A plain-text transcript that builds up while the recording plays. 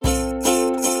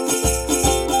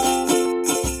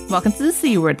Welcome to the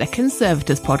C Word, the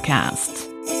Conservatives podcast.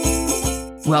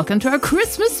 Welcome to our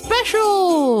Christmas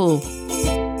special!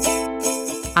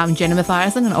 I'm Jenna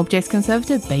Mathiasson, an Objects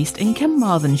Conservative based in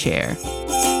Carmarthenshire.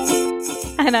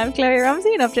 And I'm Chloe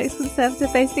Ramsey, an Objects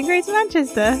Conservative based in Greater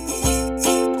Manchester.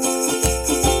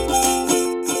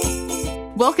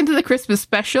 Welcome to the Christmas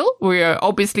special. We are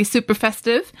obviously super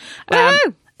festive.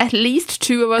 At least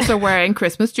two of us are wearing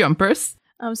Christmas jumpers.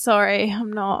 I'm sorry,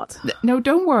 I'm not. No,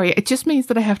 don't worry. It just means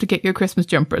that I have to get you a Christmas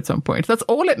jumper at some point. That's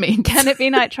all it means. Can it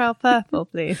be nitrile purple,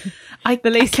 please? The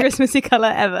least Christmassy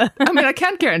colour ever. I mean, I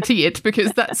can't guarantee it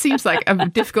because that seems like a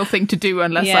difficult thing to do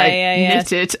unless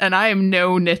knit it, and I am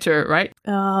no knitter, right?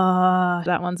 Oh,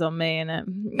 that one's on me,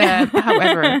 innit?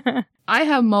 However, I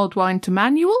have mulled wine to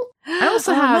manual. I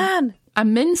also have a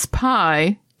mince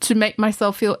pie to make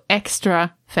myself feel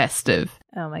extra festive.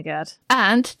 Oh my God.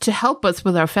 And to help us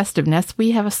with our festiveness,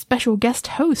 we have a special guest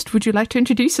host. Would you like to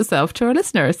introduce yourself to our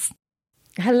listeners?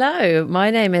 Hello,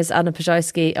 my name is Anna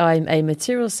Pajewski. I'm a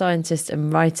material scientist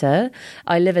and writer.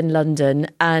 I live in London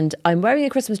and I'm wearing a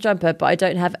Christmas jumper, but I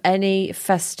don't have any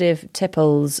festive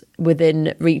tipples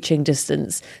within reaching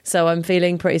distance. So I'm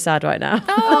feeling pretty sad right now.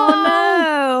 Oh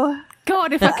no.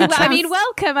 God, if I could...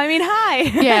 welcome. Hi.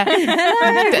 Yeah,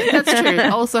 that's true.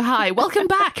 Also, hi. Welcome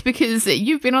back, because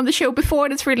you've been on the show before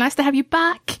and it's really nice to have you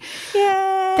back.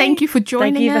 Yay. Thank you for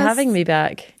joining us. Thank you for having me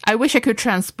back. I wish I could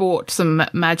transport some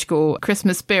magical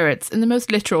Christmas spirits in the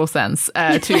most literal sense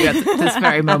to you at this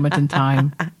very moment in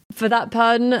time. For that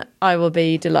pun, I will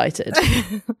be delighted.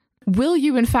 Will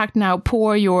you, in fact, now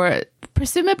pour your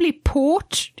presumably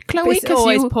port, Chloe? It's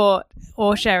always port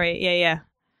or sherry. Yeah.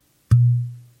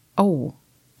 Oh,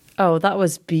 that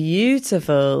was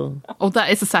beautiful. Oh,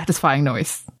 that is a satisfying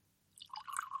noise.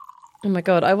 Oh my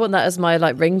God, I want that as my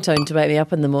ringtone to wake me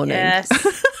up in the morning. Yes.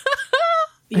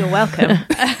 You're welcome.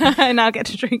 I now get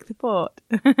to drink the port.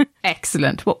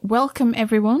 Excellent. Well, welcome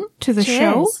everyone to the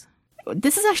show.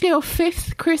 This is actually our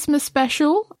 5th Christmas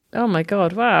special. Oh my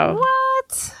God, wow.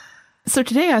 What? So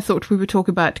today I thought we would talk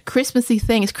about Christmassy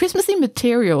things, Christmassy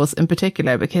materials in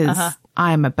particular, because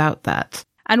I am about that.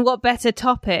 And what better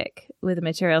topic with a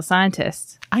material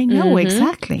scientist? I know,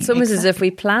 exactly. It's almost as if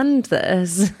we planned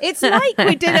this. It's like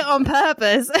we did it on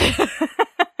purpose.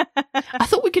 I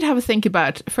thought we could have a think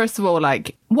about, first of all,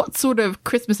 like what sort of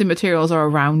Christmassy materials are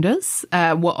around us,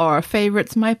 what our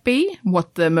favourites might be,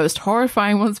 what the most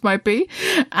horrifying ones might be,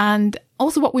 and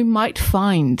also what we might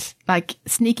find, like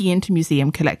sneaking into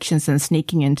museum collections and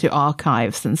sneaking into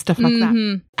archives and stuff like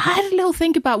that. I had a little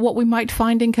think about what we might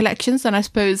find in collections, and I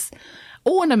suppose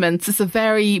ornaments is a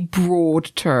very broad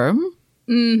term.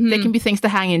 They can be things that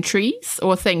hang in trees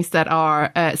or things that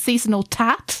are seasonal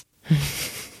tat.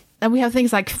 And we have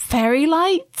things like fairy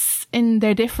lights in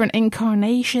their different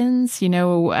incarnations. You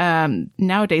know,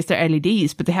 nowadays they're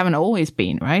LEDs, but they haven't always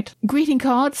been, right? Greeting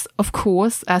cards, of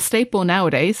course, a staple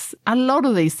nowadays. A lot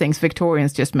of these things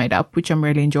Victorians just made up, which I'm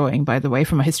really enjoying, by the way,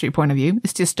 from a history point of view.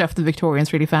 It's just stuff the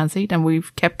Victorians really fancied, and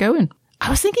we've kept going. I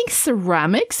was thinking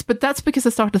ceramics, but that's because I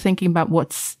started thinking about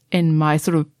what's in my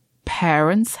sort of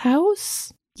parents'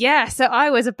 house. Yeah, so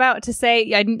I was about to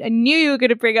say, I knew you were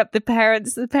going to bring up the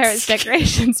parents'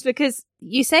 decorations, because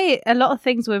you say a lot of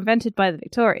things were invented by the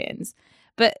Victorians,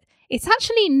 but it's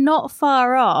actually not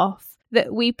far off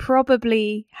that we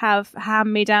probably have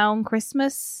hand-me-down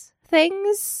Christmas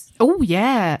things. Oh,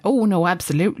 yeah. Oh, no,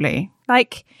 absolutely.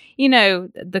 Like, you know,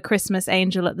 the Christmas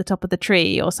angel at the top of the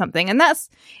tree or something. And it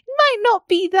might not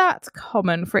be that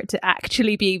common for it to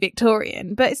actually be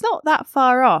Victorian, but it's not that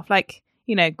far off. Like,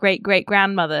 you know,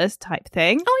 great-great-grandmothers type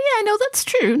thing. Oh, yeah, no, that's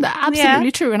true. That's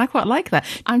absolutely true. And I quite like that.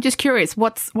 I'm just curious,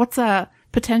 what's a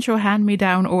potential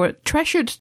hand-me-down or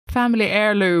treasured family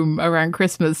heirloom around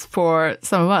Christmas for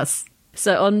some of us?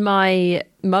 So on my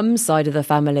mum's side of the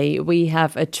family, we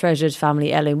have a treasured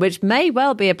family heirloom, which may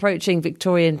well be approaching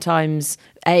Victorian times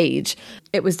age.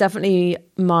 It was definitely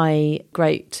my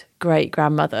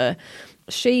great-great-grandmother.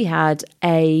 She had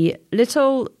a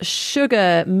little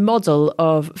sugar model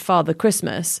of Father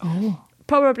Christmas,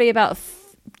 probably about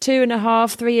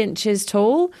 2.5, 3 inches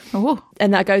tall. Oh.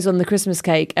 And that goes on the Christmas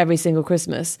cake every single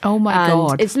Christmas. Oh my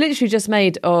God. It's literally just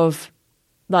made of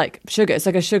like sugar. It's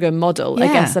like a sugar model, I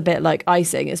guess, a bit like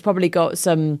icing. It's probably got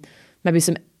maybe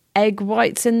some egg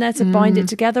whites in there to bind it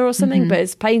together or something, but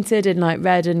it's painted in like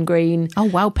red and green. Oh,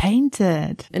 wow,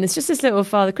 painted. And it's just this little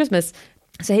Father Christmas.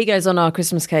 So he goes on our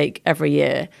Christmas cake every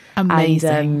year. Amazing.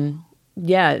 And,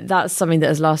 yeah, that's something that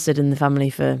has lasted in the family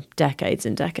for decades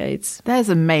and decades. That is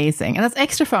amazing. And that's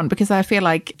extra fun because I feel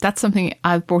like that's something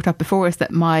I've brought up before, is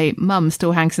that my mum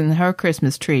still hangs in her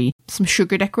Christmas tree some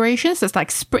sugar decorations. It's like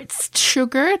spritzed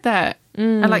sugar that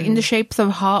And like in the shapes of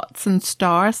hearts and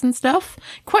stars and stuff.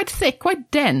 Quite thick, quite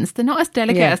dense. They're not as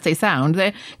delicate as they sound.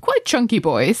 They're quite chunky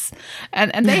boys.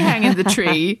 And they hang in the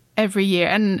tree every year.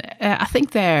 And I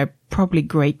think they're probably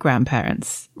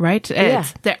great-grandparents, right?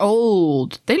 They're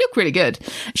old. They look really good.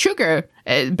 Sugar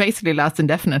basically lasts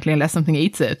indefinitely unless something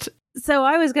eats it. So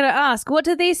I was going to ask, what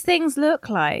do these things look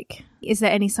like? Is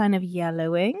there any sign of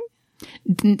yellowing?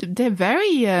 They're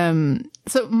very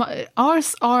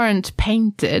ours aren't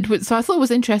painted, so I thought it was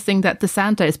interesting that the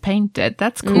Santa is painted.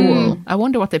 That's cool. I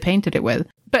wonder what they painted it with.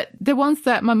 But the ones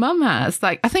that my mum has,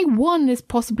 like I think one is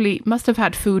must have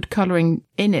had food coloring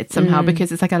in it somehow,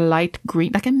 because it's like a light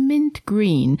green, like a mint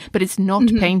green, but it's not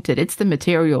painted. It's the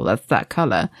material that's that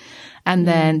color. And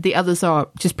then the others are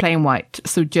just plain white,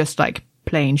 so just like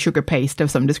plain sugar paste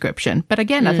of some description. But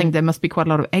again, I think there must be quite a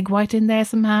lot of egg white in there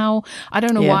somehow. I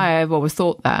don't know why I've always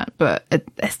thought that, but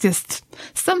it's just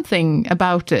something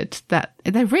about it that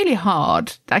they're really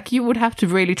hard. Like you would have to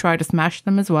really try to smash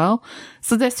them as well.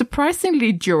 So they're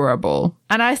surprisingly durable.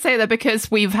 And I say that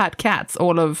because we've had cats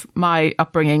all of my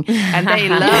upbringing and they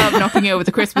love knocking over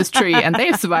the Christmas tree and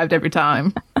they've survived every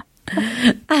time.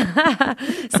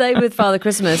 Same with Father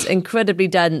Christmas, incredibly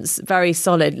dense, very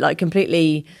solid, like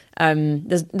completely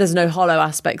there's no hollow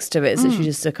aspects to it. It's actually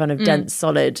just a kind of dense,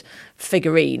 solid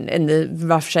figurine in the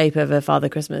rough shape of a Father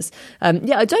Christmas. I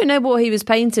don't know what he was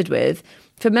painted with.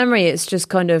 For memory, it's just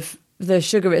kind of the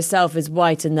sugar itself is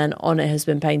white and then on it has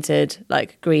been painted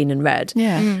like green and red.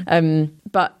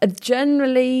 But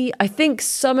generally, I think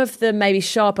some of the maybe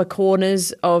sharper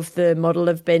corners of the model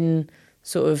have been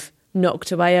sort of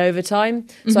knocked away over time.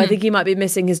 So I think he might be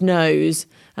missing his nose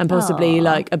and possibly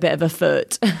like a bit of a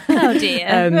foot. Oh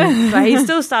dear. But he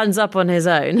still stands up on his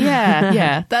own.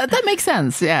 Yeah. That makes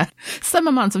sense, yeah. Some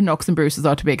amounts of knocks and bruises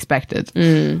are to be expected.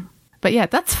 But yeah,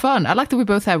 that's fun. I like that we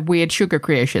both have weird sugar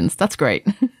creations. That's great.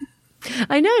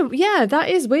 I know, yeah, that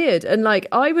is weird. And like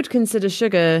I would consider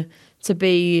sugar to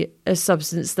be a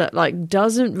substance that like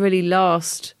doesn't really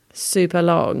last super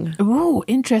long. Ooh,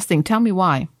 interesting. Tell me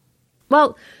why.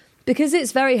 Well, because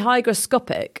it's very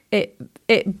hygroscopic,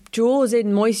 it draws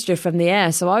in moisture from the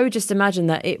air. So I would just imagine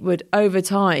that it would, over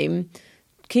time,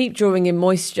 keep drawing in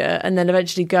moisture and then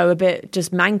eventually go a bit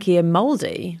just manky and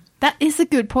mouldy. That is a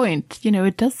good point. You know,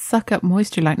 it does suck up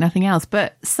moisture like nothing else.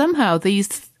 But somehow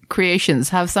these creations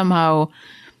have somehow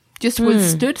just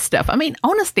withstood stuff. I mean,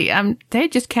 honestly, they're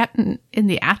just kept in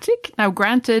the attic. Now,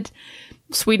 granted,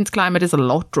 Sweden's climate is a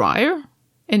lot drier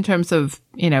in terms of,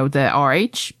 you know, the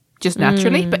RH, just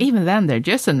naturally. But even then, they're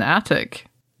just in the attic.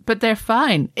 But they're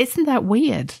fine. Isn't that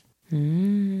weird?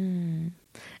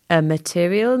 A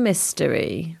material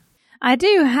mystery. I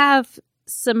do have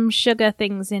some sugar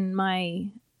things in my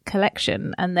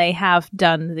collection, and they have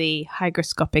done the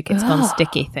hygroscopic, it's gone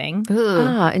sticky thing.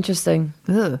 Interesting.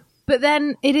 But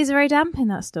then it is very damp in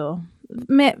that store.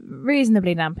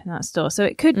 Reasonably damp in that store. So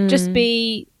it could just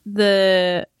be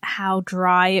how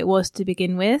dry it was to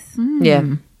begin with.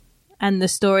 Yeah. And the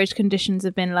storage conditions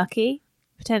have been lucky,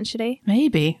 potentially.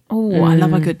 Maybe. Oh, I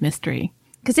love a good mystery.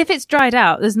 Because if it's dried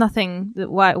out, there's nothing.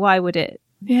 Why would it?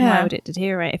 Yeah. Why would it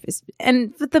deteriorate?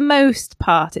 And for the most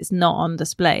part, it's not on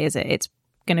display, is it? It's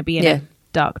going to be in a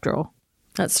dark drawer.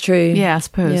 That's true. Yeah, I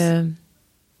suppose. Yeah.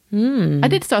 I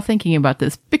did start thinking about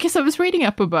this because I was reading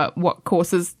up about what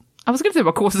causes. I was going to say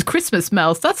what causes Christmas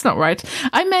smells. That's not right.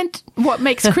 I meant what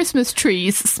makes Christmas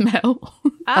trees smell.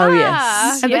 Oh,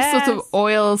 yes. And there's sort of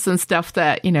oils and stuff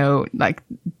that, you know, like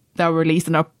that are released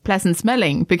and are pleasant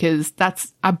smelling, because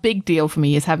that's a big deal for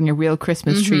me, is having a real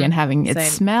Christmas tree and having it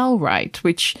smell right,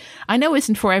 which I know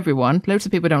isn't for everyone. Loads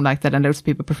of people don't like that and loads of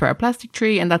people prefer a plastic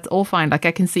tree, and that's all fine. Like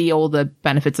I can see all the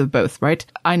benefits of both, right?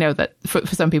 I know that for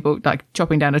some people, like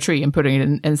chopping down a tree and putting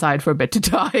it inside for a bit to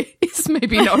die is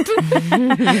maybe not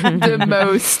the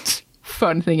most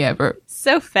fun thing ever.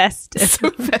 So festive.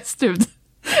 So festive,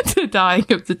 the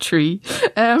dying of the tree.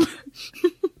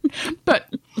 But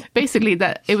basically,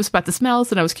 that it was about the smells,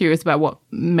 and I was curious about what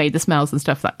made the smells and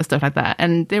stuff like that.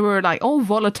 And they were like all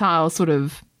volatile sort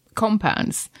of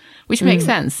compounds, which makes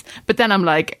sense. But then I'm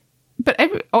like, but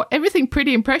everything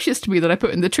pretty and precious to me that I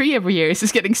put in the tree every year is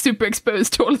just getting super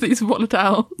exposed to all of these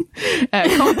volatile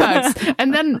compounds.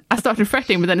 And then I started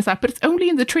fretting, but then it's like, but it's only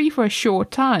in the tree for a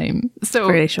short time. So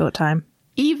really short time.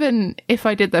 Even if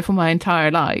I did that for my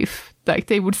entire life, like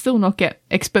they would still not get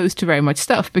exposed to very much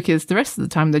stuff, because the rest of the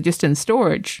time they're just in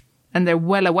storage and they're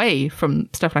well away from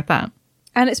stuff like that.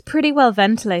 And it's pretty well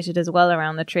ventilated as well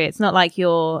around the tree. It's not like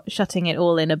you're shutting it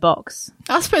all in a box.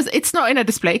 I suppose it's not in a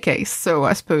display case, so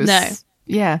I suppose... No.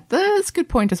 Yeah, that's a good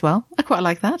point as well. I quite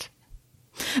like that.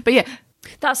 But yeah,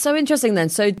 That's so interesting then.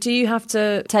 So do you have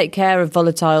to take care of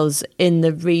volatiles in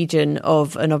the region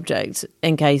of an object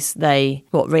in case they,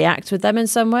 react with them in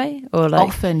some way? Or like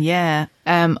Often, yeah.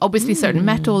 Obviously, certain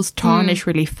metals tarnish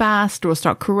really fast or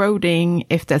start corroding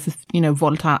if there's,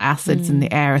 volatile acids in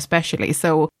the air especially.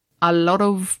 So a lot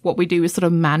of what we do is sort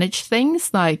of manage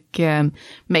things, like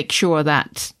make sure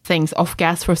that things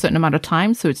off-gas for a certain amount of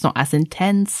time so it's not as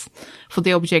intense for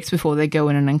the objects before they go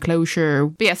in an enclosure.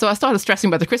 But yeah, so I started stressing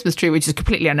about the Christmas tree, which is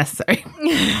completely unnecessary.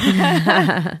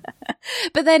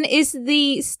 But then is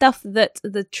the stuff that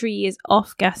the tree is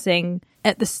off-gassing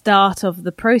at the start of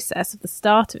the process, at the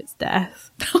start of its death,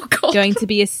 going to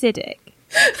be acidic?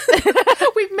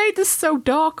 We've made this so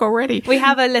dark already. We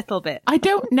have a little bit. I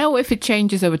don't know if it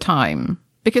changes over time,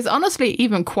 because honestly,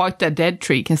 even quite a dead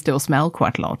tree can still smell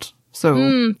quite a lot.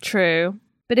 So true.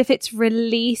 But if it's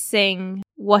releasing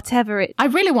whatever it... I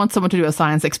really want someone to do a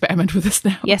science experiment with this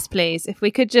now. Yes, please. If we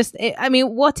could just...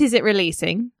 what is it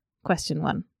releasing? Question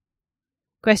 1.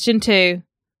 Question 2,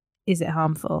 is it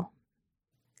harmful?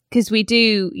 Because we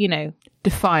do,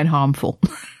 Define harmful.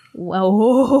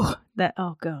 Oh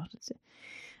God.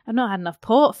 I've not had enough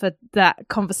port for that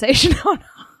conversation on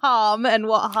harm and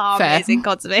what harm is in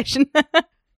conservation.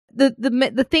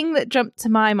 The thing that jumped to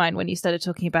my mind when you started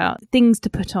talking about things to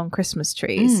put on Christmas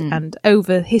trees and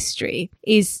over history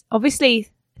is obviously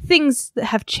things that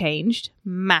have changed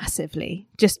massively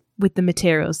just with the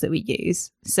materials that we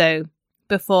use. So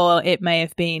before it may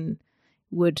have been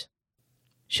wood,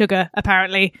 sugar,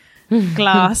 apparently,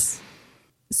 glass,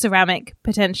 ceramic,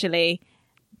 potentially,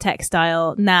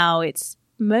 textile. Now it's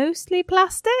mostly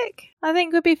plastic, I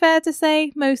think would be fair to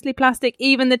say. Mostly plastic.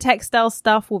 Even the textile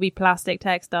stuff will be plastic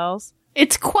textiles.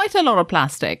 It's quite a lot of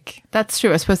plastic. That's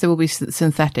true. I suppose there will be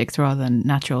synthetics rather than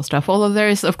natural stuff. Although there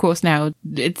is, of course, now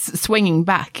it's swinging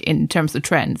back in terms of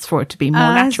trends for it to be more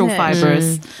natural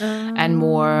fibers and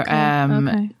more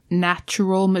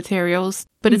natural materials.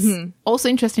 But it's also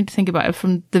interesting to think about it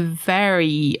from the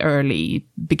very early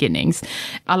beginnings.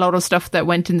 A lot of stuff that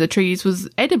went in the trees was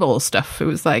edible stuff. It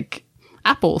was like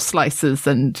apple slices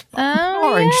and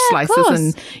orange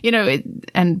slices and,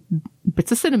 and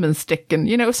bits of cinnamon stick and,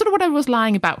 sort of whatever was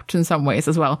lying about in some ways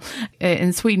as well.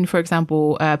 In Sweden, for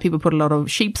example, people put a lot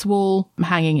of sheep's wool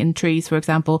hanging in trees, for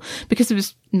example, because it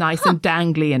was nice and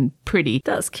dangly and pretty.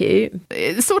 That's cute.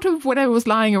 It's sort of whatever was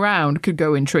lying around could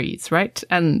go in trees, right?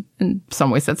 And in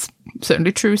some ways that's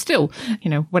certainly true still.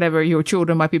 Whatever your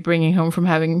children might be bringing home from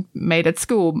having made at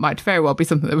school might very well be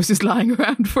something that was just lying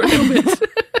around for a little bit.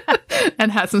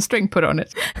 And had some string put on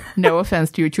it. No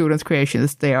offense to your children's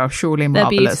creations. They are surely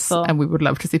marvelous and we would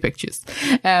love to see pictures.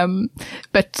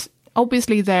 But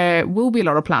obviously there will be a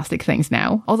lot of plastic things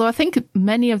now, although I think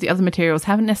many of the other materials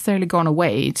haven't necessarily gone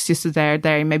away. It's just that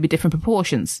they're in maybe different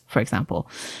proportions, for example.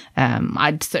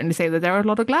 I'd certainly say that there are a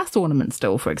lot of glass ornaments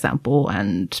still, for example,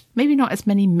 and maybe not as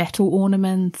many metal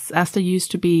ornaments as there used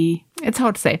to be. It's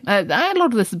hard to say. A lot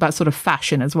of this is about sort of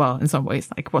fashion as well, in some ways,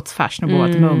 like what's fashionable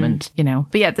at the moment,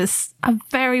 But yeah, there's a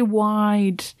very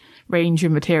wide range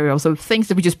of materials of things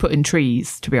that we just put in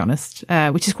trees, to be honest,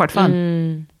 which is quite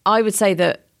fun. I would say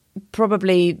that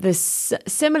probably the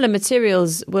similar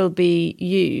materials will be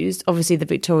used. Obviously, the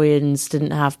Victorians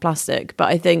didn't have plastic, but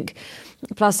I think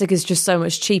plastic is just so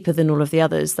much cheaper than all of the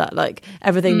others that like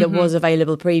everything that was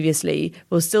available previously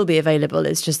will still be available.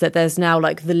 It's just that there's now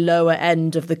like the lower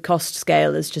end of the cost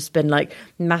scale has just been like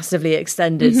massively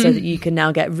extended so that you can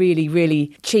now get really,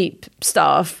 really cheap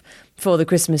stuff for the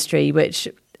Christmas tree, which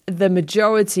the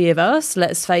majority of us,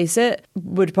 let's face it,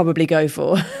 would probably go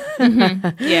for.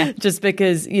 Yeah. Just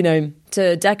because,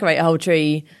 to decorate a whole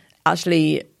tree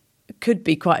actually could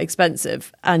be quite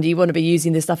expensive and you want to be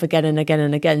using this stuff again and again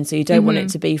and again. So you don't want it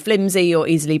to be flimsy or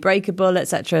easily breakable,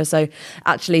 etc. So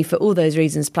actually, for all those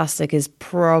reasons, plastic is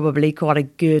probably quite a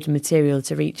good material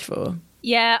to reach for.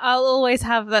 Yeah, I'll always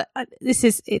have that.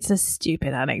 It's a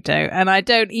stupid anecdote and I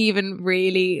don't even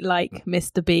really like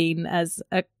Mr. Bean as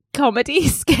a comedy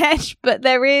sketch, but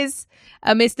there is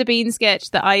a Mr. Bean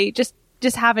sketch that I just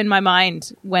have in my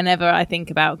mind whenever I think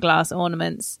about glass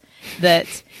ornaments, that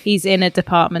he's in a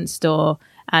department store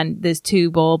and there's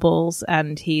 2 baubles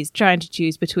and he's trying to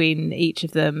choose between each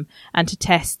of them, and to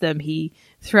test them he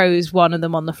throws one of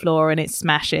them on the floor and it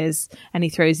smashes, and he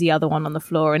throws the other one on the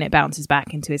floor and it bounces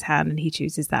back into his hand and he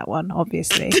chooses that one,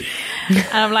 obviously. And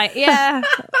I'm like, yeah,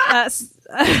 that's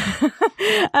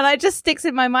and it just sticks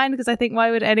in my mind because I think,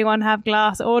 why would anyone have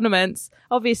glass ornaments?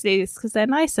 Obviously it's because they're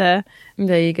nicer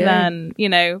than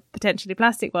potentially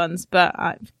plastic ones, but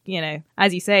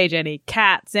as you say, Jenny,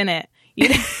 cats in it.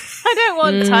 I don't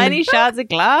want tiny shards of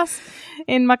glass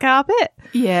in my carpet.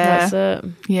 Yeah. That's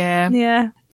it.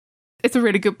 Yeah. it's a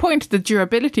really good point, the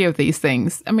durability of these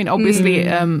things. I mean, obviously,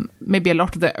 maybe a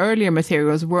lot of the earlier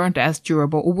materials weren't as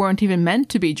durable or weren't even meant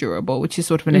to be durable, which is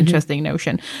sort of an interesting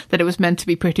notion, that it was meant to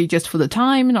be pretty just for the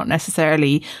time, not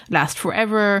necessarily last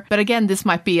forever. But again, this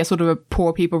might be a sort of a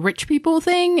poor people, rich people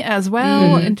thing as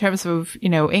well, in terms of, you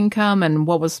know, income and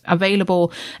what was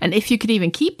available. And if you could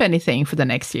even keep anything for the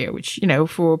next year, which, you know,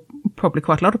 for probably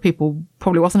quite a lot of people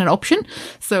probably wasn't an option.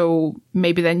 So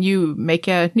maybe then you make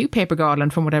a new paper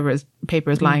garland from whatever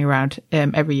paper is lying around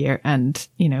every year, and,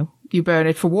 you know, you burn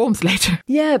it for warmth later.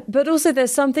 Yeah, but also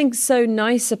there's something so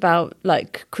nice about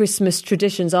like Christmas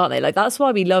traditions, aren't they? Like that's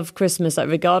why we love Christmas, like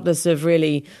regardless of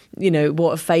really, you know,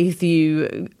 what faith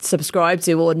you subscribe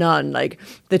to or none. Like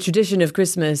the tradition of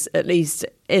Christmas, at least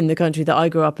in the country that I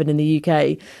grew up in the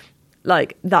UK,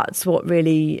 like that's what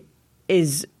really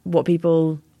is what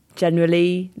people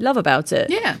generally love about it.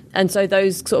 Yeah. And so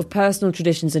those sort of personal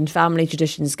traditions and family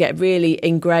traditions get really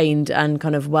ingrained and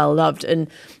kind of well loved. And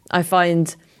I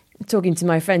find, talking to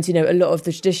my friends, you know, a lot of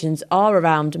the traditions are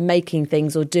around making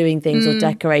things or doing things or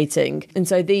decorating. And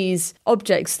so these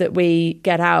objects that we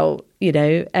get out, you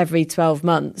know, every 12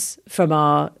 months from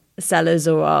our cellars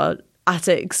or our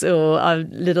attics or our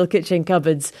little kitchen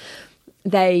cupboards,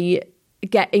 they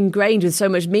get ingrained with so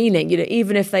much meaning, you know,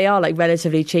 even if they are like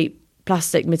relatively cheap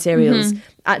plastic materials.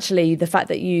 Actually, the fact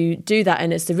that you do that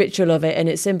and it's the ritual of it and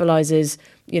it symbolizes,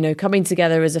 you know, coming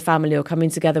together as a family or coming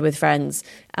together with friends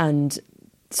and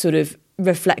sort of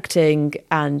reflecting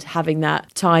and having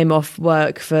that time off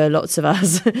work for lots of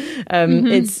us.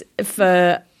 It's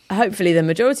for hopefully the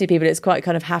majority of people, it's quite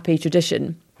kind of happy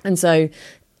tradition. And so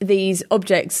these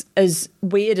objects, as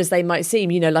weird as they might seem,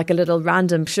 you know, like a little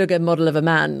random sugar model of a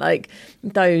man, like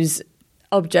those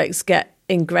objects get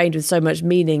ingrained with so much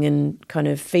meaning and kind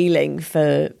of feeling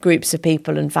for groups of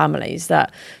people and families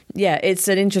that, yeah, it's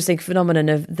an interesting phenomenon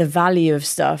of the value of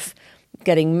stuff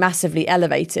getting massively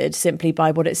elevated simply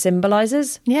by what it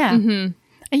symbolizes. Yeah. And,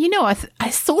 you know, I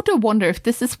sort of wonder if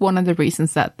this is one of the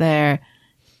reasons that there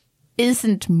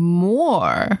isn't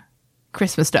more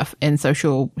Christmas stuff in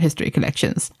social history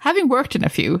collections. Having worked in a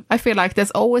few, I feel like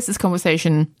there's always this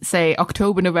conversation, say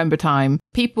October, November time,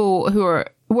 people who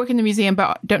are working in the museum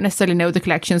but don't necessarily know the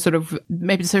collection, sort of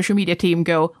maybe the social media team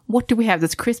go, what do we have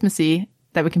that's Christmassy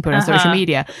that we can put on social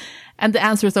media? And the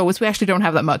answer is always, we actually don't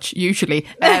have that much, usually.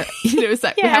 You know, it's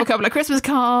like we have a couple of Christmas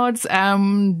cards,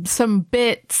 some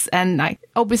bits, and like,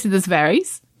 obviously this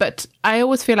varies. But I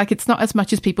always feel like it's not as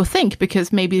much as people think,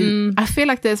 because maybe I feel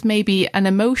like there's maybe an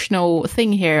emotional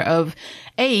thing here of,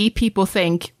 people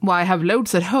think, well, I have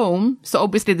loads at home, so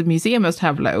obviously the museum must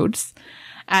have loads.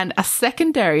 And a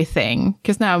secondary thing,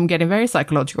 because now I'm getting very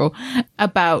psychological,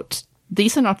 about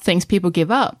these are not things people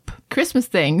give up. Christmas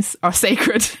things are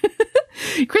sacred.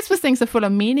 Christmas things are full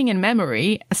of meaning and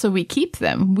memory, so we keep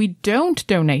them. We don't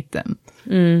donate them.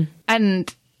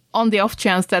 And on the off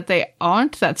chance that they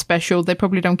aren't that special, they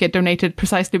probably don't get donated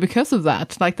precisely because of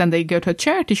that. Like then they go to a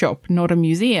charity shop, not a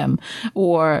museum.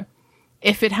 Or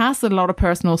if it has a lot of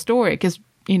personal story, because,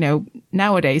 you know,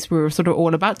 nowadays we're sort of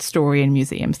all about story in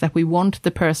museums, that we want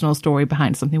the personal story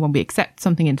behind something when we accept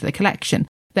something into the collection,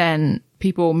 then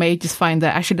people may just find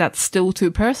that actually that's still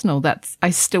too personal. I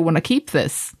still want to keep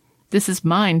this. This is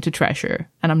mine to treasure,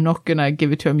 and I'm not going to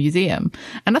give it to a museum.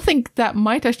 And I think that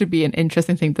might actually be an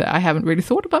interesting thing that I haven't really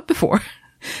thought about before.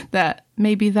 That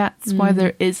maybe that's why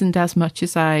there isn't as much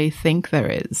as I think there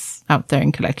is out there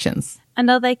in collections. And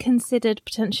are they considered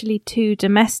potentially too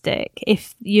domestic?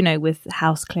 If, you know, with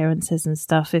house clearances and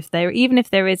stuff, even if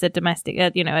there is a domestic,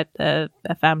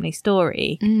 a family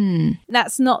story,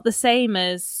 that's not the same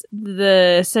as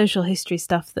the social history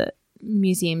stuff that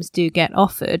museums do get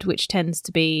offered, which tends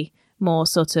to be more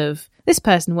sort of, this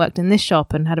person worked in this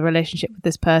shop and had a relationship with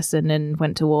this person and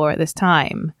went to war at this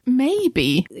time.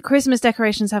 Maybe. Christmas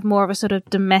decorations have more of a sort of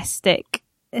domestic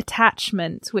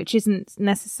attachment, which isn't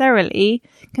necessarily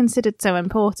considered so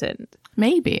important.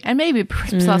 Maybe. And maybe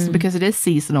precisely because it is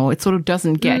seasonal, it sort of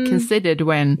doesn't get considered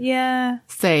when,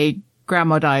 say,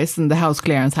 grandma dies and the house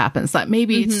clearance happens. Like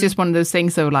maybe it's just one of those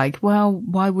things of like, well,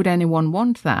 why would anyone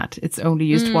want that? It's only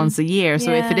used once a year.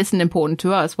 So if it isn't important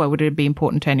to us, why would it be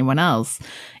important to anyone else?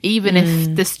 Even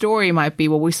if the story might be,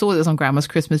 well, we saw this on grandma's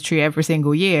Christmas tree every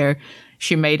single year.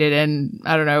 She made it in,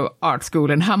 I don't know, art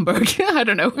school in Hamburg. I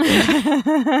don't know.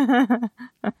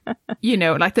 You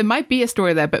know, like there might be a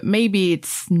story there, but maybe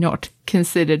it's not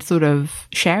considered sort of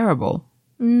shareable.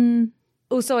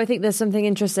 Also, I think there's something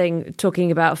interesting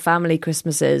talking about family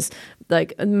Christmases.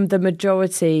 Like the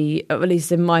majority, at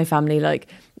least in my family, like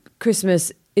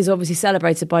Christmas is obviously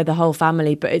celebrated by the whole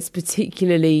family, but it's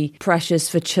particularly precious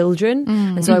for children.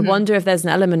 And so I wonder if there's an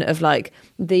element of like,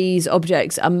 these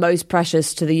objects are most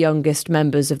precious to the youngest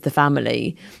members of the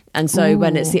family. And so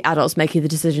when it's the adults making the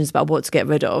decisions about what to get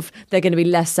rid of, they're going to be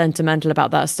less sentimental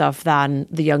about that stuff than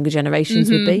the younger generations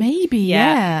would be. Maybe,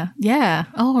 yeah.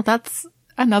 Oh, that's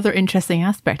another interesting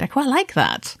aspect. I quite like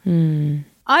that.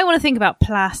 I want to think about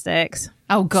plastics.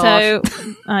 Oh, God.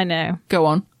 So, I know. Go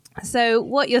on. So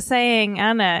what you're saying,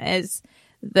 Anna, is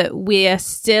that we're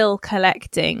still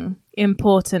collecting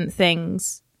important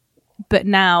things, but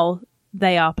now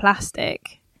they are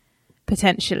plastic,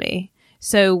 potentially.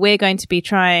 So we're going to be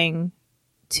trying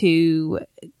to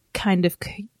kind of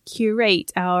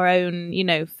curate our own, you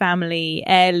know, family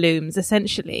heirlooms,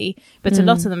 essentially. But a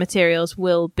lot of the materials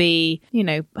will be, you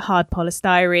know, hard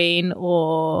polystyrene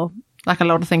or... Like a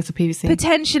lot of things are PVC.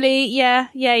 Potentially, yeah.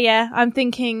 I'm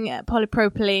thinking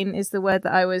polypropylene is the word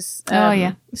that I was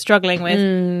struggling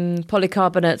with.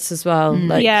 Polycarbonates as well.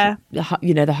 Like,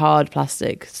 you know, the hard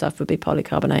plastic stuff would be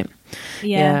polycarbonate.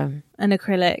 Yeah. And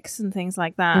acrylics and things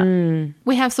like that.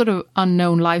 We have sort of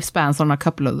unknown lifespans on a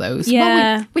couple of those.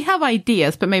 Yeah. Well, we have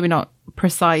ideas, but maybe not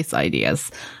precise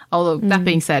ideas. Although that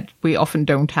being said, we often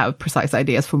don't have precise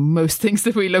ideas for most things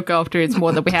that we look after. It's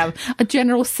more that we have a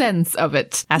general sense of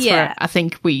it. As for, I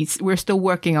think we're still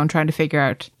working on trying to figure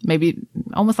out maybe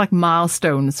almost like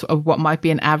milestones of what might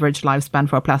be an average lifespan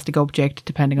for a plastic object,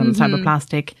 depending on the type of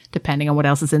plastic, depending on what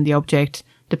else is in the object,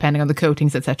 depending on the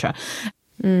coatings, etc.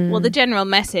 Well, the general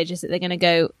message is that they're going to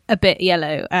go a bit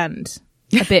yellow and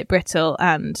a bit brittle,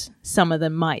 and some of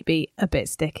them might be a bit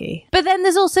sticky. But then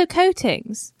there's also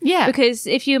coatings. Yeah. Because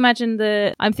if you imagine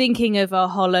I'm thinking of a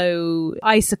hollow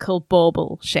icicle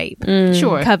bauble shape.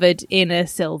 Sure. Covered in a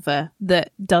silver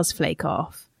that does flake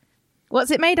off.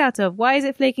 What's it made out of? Why is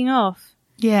it flaking off?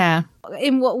 Yeah.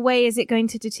 In what way is it going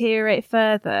to deteriorate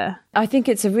further? I think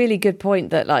it's a really good point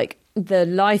that like the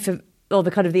life of, or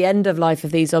the kind of the end of life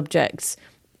of these objects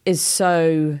is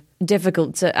so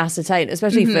difficult to ascertain,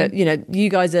 especially for, you know, you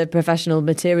guys are professional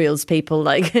materials people,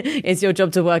 like it's your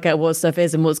job to work out what stuff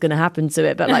is and what's going to happen to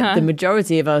it, but like the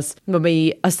majority of us, when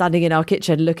we are standing in our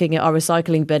kitchen looking at our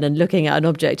recycling bin and looking at an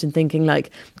object and thinking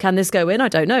like, can this go in? I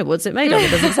don't know. What's it made of?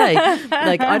 It doesn't say.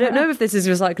 Like, I don't know if this is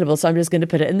recyclable, so I'm just going to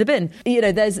put it in the bin. You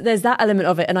know, there's that element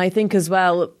of it. And I think as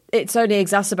well, it's only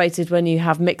exacerbated when you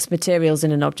have mixed materials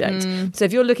in an object. So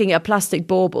if you're looking at a plastic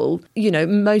bauble, you know,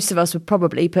 most of us would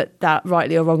probably put that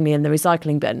rightly or wrongly in the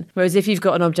recycling bin. Whereas if you've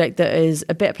got an object that is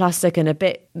a bit plastic and a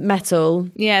bit metal...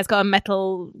 Yeah, it's got a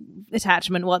metal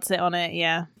attachment. What's it on it?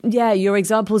 Yeah. Yeah, your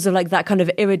examples of like that kind of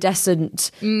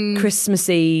iridescent,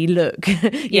 Christmassy look.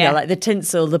 you know, like the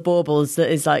tinsel, the baubles that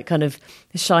is like kind of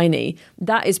shiny.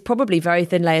 That is probably very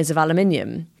thin layers of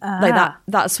aluminium. Like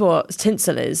that's what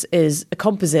tinsel is a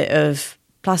composite of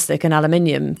plastic and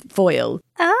aluminium foil.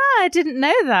 I didn't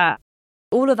know that.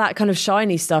 All of that kind of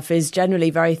shiny stuff is generally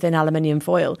very thin aluminium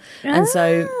foil. And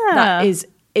so that is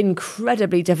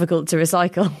incredibly difficult to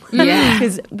recycle. Yeah.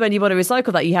 Because when you want to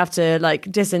recycle that, you have to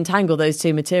like disentangle those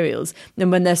two materials.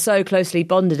 And when they're so closely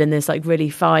bonded in this like really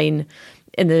fine,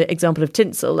 in the example of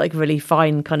tinsel, like really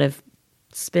fine kind of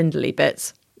spindly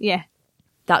bits. Yeah.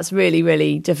 That's really,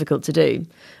 really difficult to do.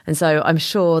 And so I'm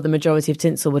sure the majority of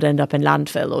tinsel would end up in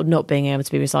landfill or not being able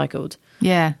to be recycled.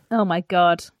 Yeah. Oh my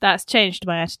God. That's changed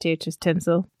my attitude to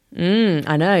tinsel.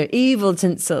 I know. Evil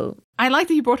tinsel. I like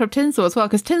that you brought up tinsel as well,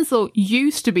 because tinsel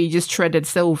used to be just shredded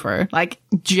silver, like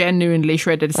genuinely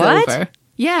shredded silver.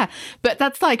 Yeah, but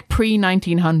that's like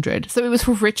pre-1900. So it was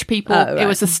for rich people. Oh, right. It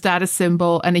was a status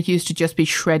symbol, and it used to just be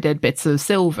shredded bits of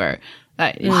silver.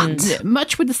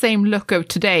 Much with the same look of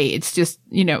today. It's just,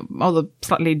 you know, although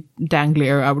slightly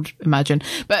danglier, I would imagine.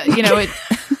 But, you know, it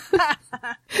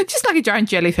just like a giant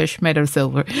jellyfish made of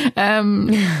silver.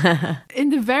 In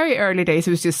the very early days,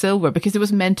 it was just silver because it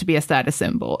was meant to be a status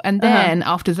symbol. And then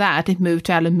after that, it moved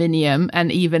to aluminium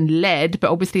and even lead.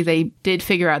 But obviously, they did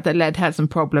figure out that lead had some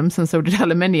problems, and so did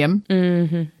aluminium.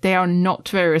 They are not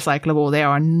very recyclable. They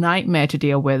are a nightmare to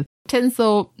deal with.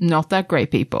 Tinsel, not that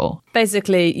great, people.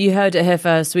 Basically, you heard it here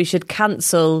first. We should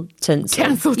cancel tinsel.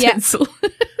 Cancel tinsel.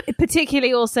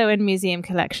 Particularly also in museum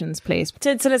collections, please.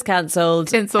 Tinsel is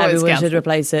cancelled. Everyone should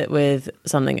replace it with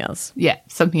something else. Yeah,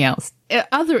 something else.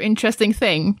 Other interesting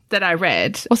thing that I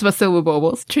read was about silver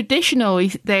baubles.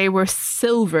 Traditionally, they were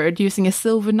silvered using a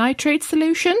silver nitrate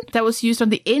solution that was used on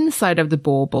the inside of the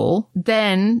bauble,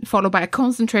 then followed by a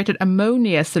concentrated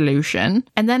ammonia solution,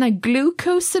 and then a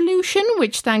glucose solution,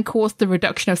 which then caused the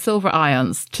reduction of silver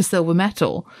ions to silver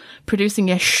metal,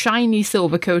 producing a shiny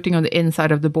silver coating on the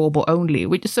inside of the bauble only.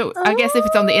 So I guess if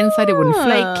it's on the inside, it wouldn't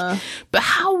flake. But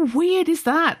how weird is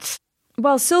that?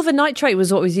 Well, silver nitrate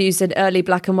was what was used in early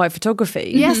black and white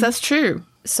photography. Yes, that's true.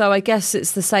 So I guess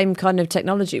it's the same kind of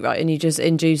technology, right? And you just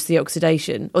induce the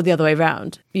oxidation, or the other way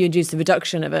around. You induce the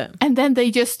reduction of it. And then they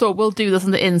just thought, we'll do this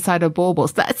on the inside of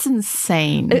baubles. That's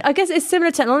insane. I guess it's similar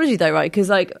technology though, right? Because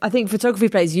like I think photography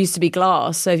plates used to be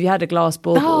glass. So if you had a glass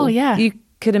bauble, you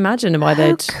could imagine why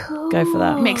they'd go for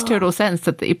that. Makes total sense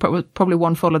that probably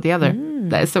one followed the other.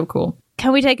 That is so cool.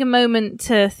 Can we take a moment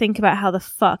to think about how the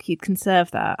fuck you'd conserve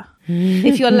that?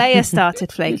 If your layer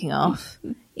started flaking off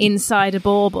inside a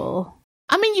bauble.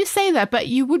 I mean, you say that, but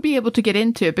you would be able to get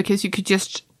into it because you could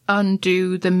just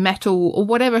undo the metal or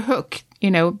whatever hook,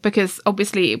 because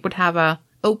obviously it would have a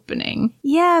opening.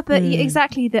 Yeah, but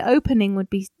exactly, the opening would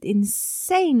be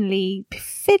insanely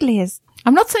fiddly as...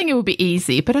 I'm not saying it would be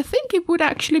easy, but I think it would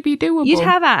actually be doable. You'd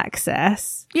have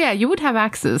access. Yeah, you would have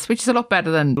access, which is a lot better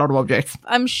than a lot of objects.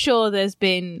 I'm sure there's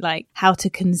been, like, how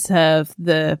to conserve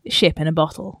the ship in a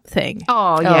bottle thing.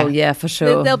 Oh, yeah. Oh, yeah, for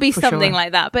sure. There'll be something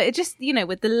like that. But it just,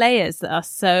 with the layers that are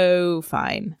so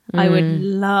fine, I would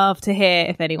love to hear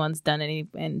if anyone's done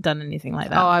anything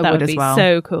like that. Oh, I would as well. That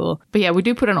would be so cool. But yeah, we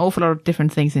do put an awful lot of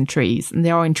different things in trees, and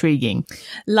they are intriguing.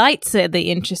 Lights are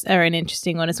an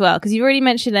interesting one as well, because you've already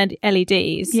mentioned LEDs.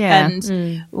 Yeah.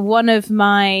 And one of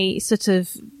my sort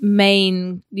of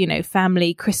main,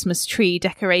 family Christmas tree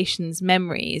decorations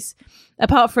memories,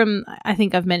 apart from, I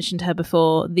think I've mentioned her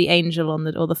before, the angel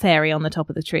or the fairy on the top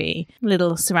of the tree,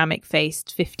 little ceramic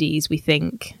faced 50s, we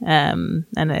think, and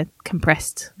a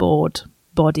compressed board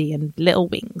body and little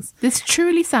wings. This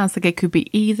truly sounds like it could be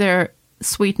either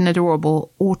sweet and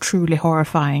adorable or truly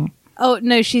horrifying. Oh,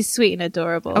 no, she's sweet and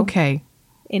adorable. Okay.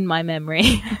 In my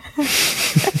memory.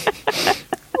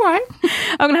 Right.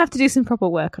 I'm gonna have to do some proper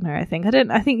work on her. I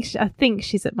think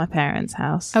she's at my parents'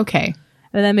 house. Okay.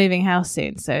 But they're moving house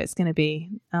soon, so it's gonna be.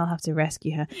 I'll have to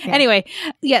rescue her. Yeah. Anyway,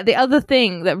 the other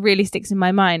thing that really sticks in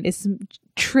my mind is some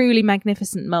truly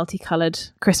magnificent multicolored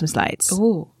Christmas lights.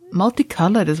 Oh,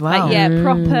 multicolored as well.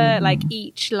 Proper. Like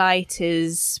each light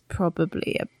is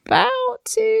probably about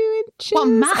 2 inches. What,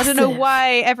 massive? I don't know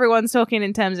why everyone's talking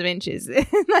in terms of inches.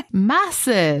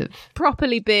 Massive.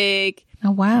 Properly big. Oh,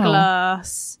 wow.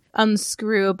 Glass,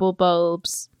 unscrewable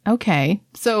bulbs. Okay.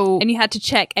 So... And you had to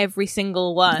check every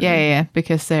single one. Yeah,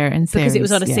 because they're in series. Because it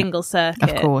was on a single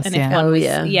circuit. Of course, and yeah. If one was,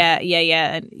 yeah.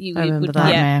 Yeah. And you remember that.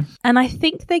 Yeah. And I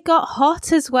think they got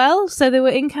hot as well, so they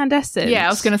were incandescent. Yeah, I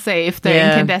was going to say, if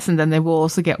they're incandescent, then they will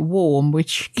also get warm,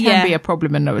 which can be a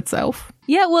problem in and of itself.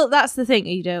 Yeah, well, that's the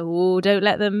thing. Don't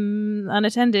let them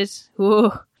unattended.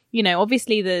 Ooh.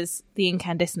 Obviously there's the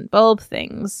incandescent bulb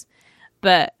things.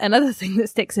 But another thing that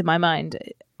sticks in my mind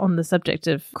on the subject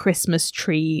of Christmas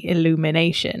tree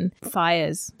illumination,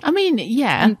 fires. I mean,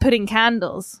 yeah. And putting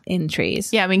candles in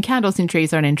trees. Yeah, I mean, candles in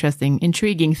trees are an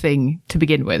intriguing thing to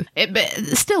begin with. But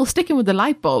still, sticking with the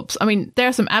light bulbs, I mean, there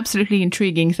are some absolutely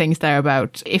intriguing things there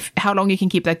about how long you can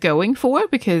keep that going for,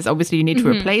 because obviously you need to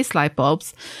replace light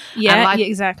bulbs. Yeah,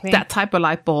 exactly. That type of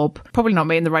light bulb, probably not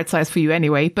made in the right size for you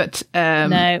anyway, but...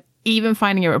 No. Even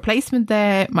finding a replacement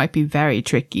there might be very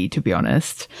tricky, to be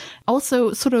honest.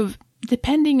 Also, sort of,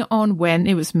 depending on when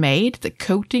it was made, the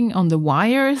coating on the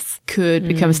wires could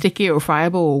become sticky or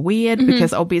friable or weird,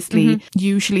 because obviously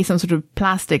usually some sort of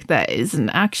plastic that isn't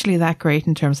actually that great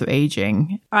in terms of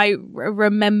aging. I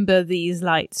remember these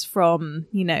lights from,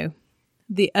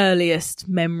 the earliest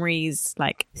memories,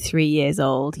 like 3 years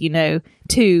old,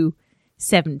 to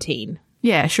 17.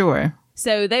 Yeah, sure.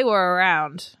 So they were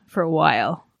around for a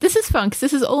while. This is fun because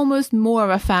this is almost more of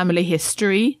a family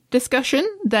history discussion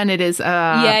than it is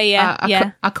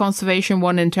a conservation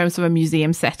one in terms of a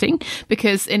museum setting.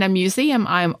 Because in a museum,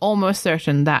 I am almost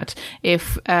certain that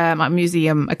if a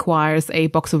museum acquires a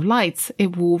box of lights,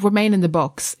 it will remain in the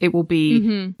box. It will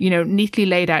be, neatly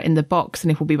laid out in the box,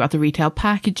 and it will be about the retail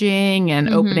packaging and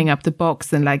opening up the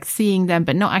box and like seeing them,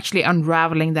 but not actually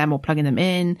unraveling them or plugging them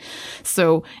in.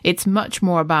 So it's much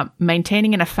more about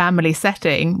maintaining in a family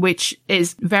setting, which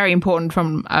is very important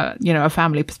from a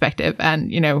family perspective,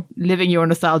 and living your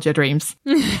nostalgia dreams.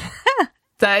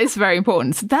 That is very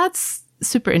important. So that's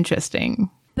super interesting.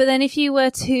 But then if you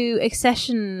were to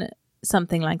accession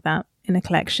something like that in a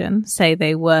collection, say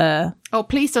they were... Oh,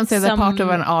 please don't say they're part of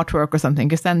an artwork or something,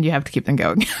 because then you have to keep them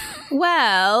going.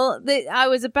 Well, I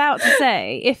was about to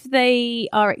say, if they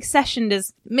are accessioned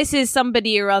as Mrs.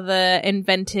 Somebody or other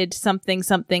invented something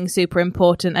super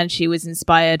important, and she was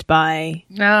inspired by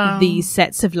these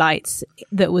sets of lights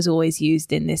that was always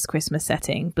used in this Christmas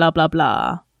setting, blah, blah,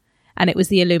 blah. And it was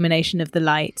the illumination of the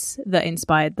lights that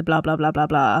inspired the blah, blah, blah, blah,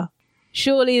 blah.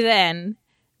 Surely then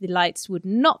the lights would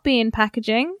not be in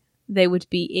packaging. they would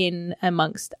be in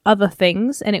amongst other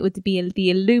things, and it would be the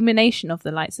illumination of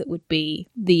the lights that would be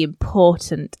the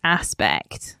important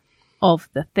aspect of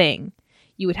the thing.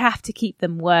 You would have to keep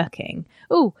them working.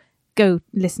 Oh, go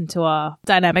listen to our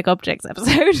dynamic objects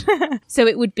episode. So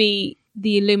it would be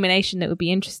the illumination that would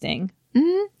be interesting.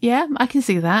 Yeah, I can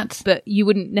see that. But we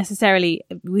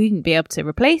wouldn't be able to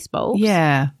replace bulbs.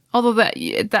 Yeah. Although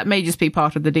that may just be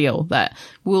part of the deal, that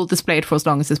we'll display it for as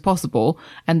long as is possible,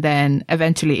 and then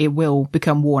eventually it will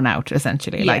become worn out,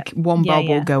 essentially. Yeah. Like one bulb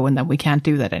will go and then we can't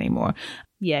do that anymore.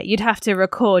 Yeah, you'd have to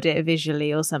record it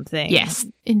visually or something. Yes.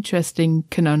 Interesting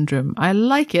conundrum. I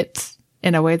like it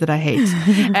in a way that I hate.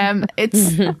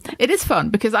 It is fun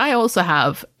because I also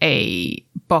have a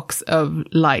box of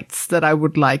lights that I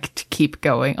would like to keep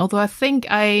going. Although I think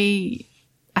I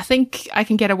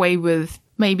can get away with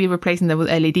maybe replacing them with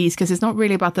LEDs because it's not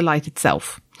really about the light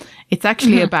itself. It's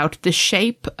actually about the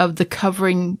shape of the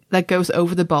covering that goes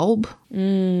over the bulb.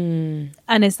 And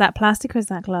is that plastic or is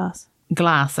that glass?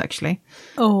 Glass, actually.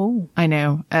 Oh. I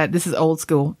know. This is old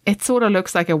school. It sort of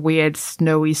looks like a weird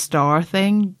snowy star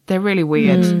thing. They're really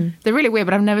weird. They're really weird,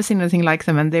 but I've never seen anything like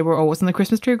them, and they were always on the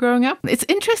Christmas tree growing up. It's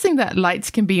interesting that lights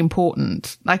can be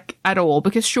important, like, at all,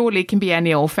 because surely it can be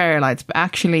any old fairy lights, but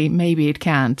actually, maybe it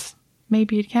can't.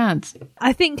 Maybe it can't.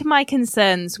 I think my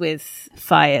concerns with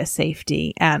fire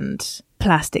safety and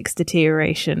plastics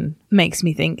deterioration makes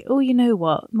me think, oh, you know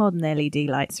what? Modern LED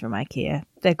lights from IKEA.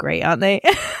 They're great, aren't they?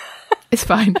 It's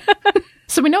fine.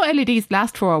 So we know LEDs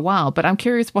last for a while, but I'm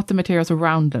curious what the materials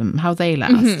around them, how they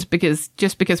last. Because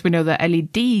just because we know that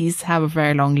LEDs have a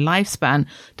very long lifespan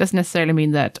doesn't necessarily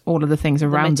mean that all of the things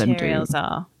around them do. The materials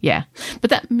are. Yeah. But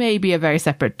that may be a very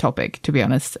separate topic, to be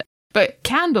honest. But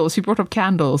candles, you brought up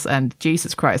candles, and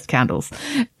Jesus Christ, candles.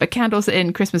 But candles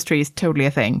in Christmas trees, totally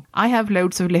a thing. I have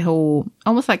loads of little,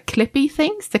 almost like clippy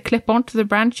things that clip onto the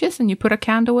branches and you put a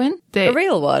candle in. A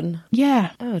real one?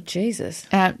 Yeah. Oh, Jesus.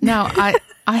 Now, I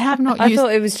have not I used...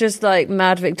 thought it was just like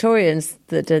mad Victorians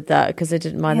that did that because they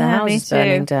didn't mind their houses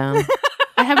burning down.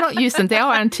 I have not used them. They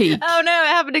are antique. Oh no, it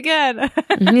happened again.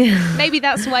 Maybe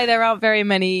that's why there aren't very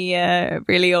many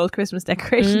really old Christmas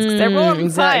decorations, because they're all on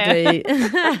fire.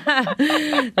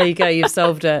 There you go, you've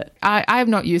solved it. I have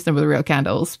not used them with real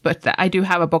candles, but I do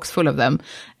have a box full of them.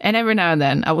 And every now and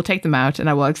then I will take them out and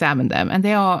I will examine them. And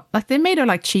they are like, they're made of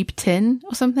like cheap tin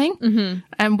or something.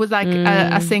 And with like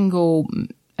a single...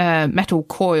 metal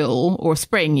coil or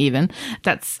spring even,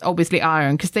 that's obviously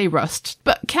iron because they rust.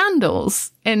 But candles,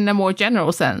 in a more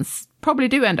general sense, probably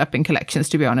do end up in collections,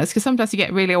 to be honest, because sometimes you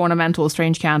get really ornamental,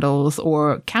 strange candles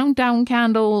or countdown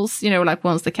candles, you know, like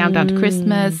ones that count down to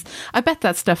Christmas. I bet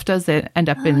that stuff does end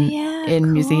up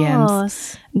in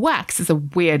museums. Wax is a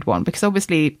weird one because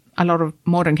obviously a lot of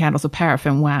modern candles are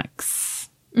paraffin wax.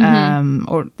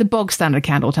 Or the bog standard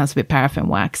candle tends to be paraffin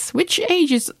wax, which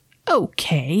ages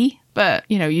okay. But,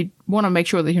 you know, you want to make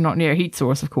sure that you're not near a heat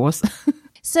source, of course.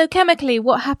 So chemically,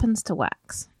 what happens to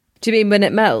wax? Do you mean when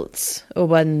it melts or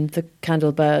when the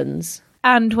candle burns?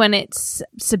 And when it's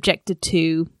subjected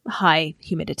to high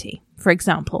humidity, for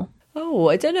example. Oh,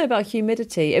 I don't know about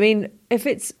humidity. I mean, if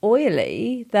it's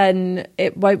oily, then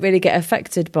it won't really get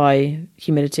affected by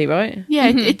humidity, right? Yeah,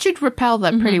 it should repel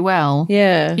that pretty well.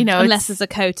 Yeah. You know, unless there's a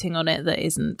coating on it that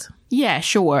isn't. Yeah,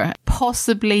 sure.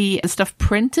 Possibly the stuff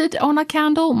printed on a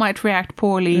candle might react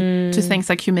poorly to things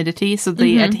like humidity, so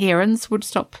the adherence would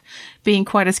stop being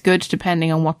quite as good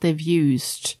depending on what they've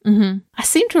used. I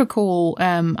seem to recall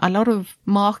a lot of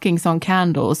markings on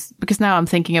candles, because now I'm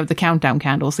thinking of the countdown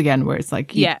candles again, where it's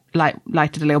like you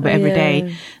light it a little bit every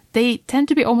day. They tend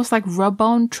to be almost like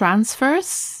rub-on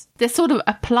transfers. They're sort of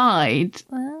applied.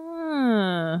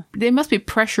 They must be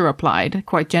pressure applied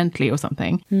quite gently or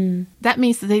something. That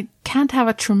means that they can't have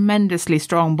a tremendously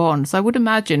strong bond. So I would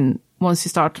imagine once you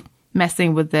start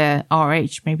messing with the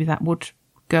RH, maybe that would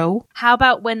go. How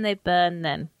about when they burn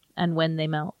then and when they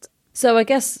melt? So I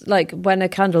guess like when a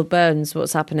candle burns,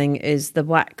 what's happening is the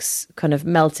wax kind of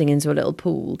melting into a little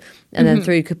pool, and then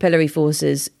through capillary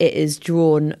forces, it is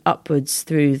drawn upwards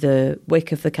through the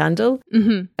wick of the candle.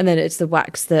 And then it's the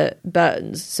wax that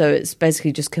burns. So it's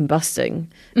basically just combusting,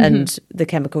 and the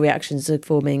chemical reactions are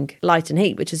forming light and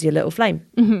heat, which is your little flame.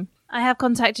 I have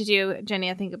contacted you, Jenny,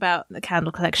 I think about the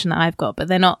candle collection that I've got, but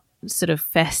they're not sort of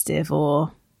festive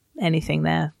or anything.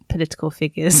 They're political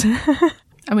figures.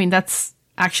 I mean, that's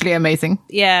actually amazing.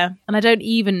 Yeah, and I don't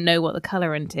even know what the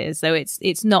colorant is, so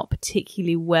it's not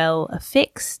particularly well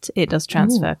affixed. It does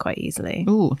transfer quite easily.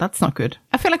 Ooh, that's not good.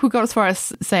 I feel like we got as far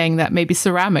as saying that maybe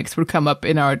ceramics would come up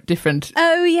in our different...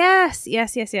 Oh, yes.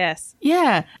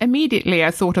 Yeah, immediately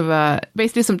I thought of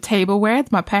basically some tableware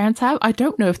that my parents have. I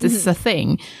don't know if this is a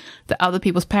thing, that other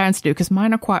people's parents do, because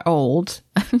mine are quite old.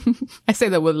 I say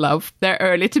that with love. They're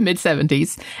early to mid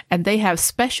 70s, and they have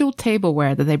special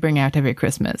tableware that they bring out every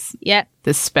Christmas. Yeah.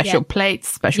 There's special plates,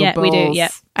 special bowls. We do, yeah.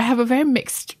 I have a very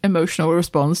mixed emotional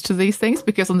response to these things,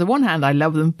 because on the one hand, I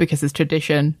love them because it's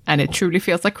tradition and it truly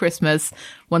feels like Christmas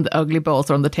when the ugly bowls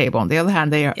are on the table. On the other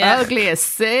hand, they are ugly as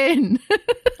sin.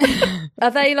 Are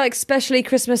they like specially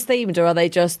Christmas themed, or are they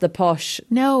just the posh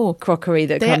crockery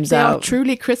that comes out? They are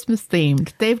truly Christmas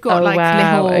themed. They've got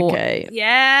little... Okay.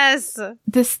 Yes!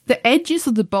 The edges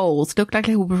of the bowls look like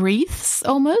little wreaths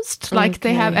almost. Like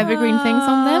they have evergreen things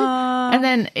on them. And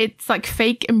then it's like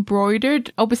fake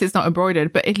embroidered. Obviously it's not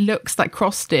embroidered, but it looks like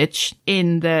cross stitch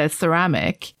in the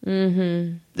ceramic.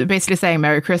 Mm-hmm. Basically saying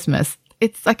Merry Christmas.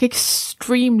 It's like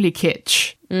extremely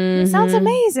kitsch. It sounds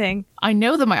amazing. I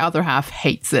know that my other half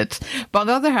hates it. But on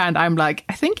the other hand, I'm like,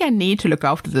 I think I need to look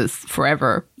after this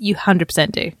forever. You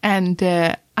 100% do. And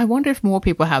I wonder if more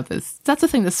people have this. That's the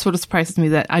thing that sort of surprises me,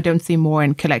 that I don't see more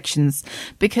in collections,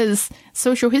 because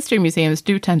social history museums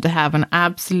do tend to have an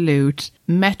absolute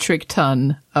metric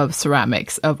ton of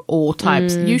ceramics of all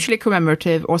types, usually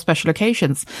commemorative or special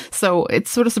occasions. So it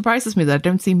sort of surprises me that I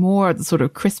don't see more of the sort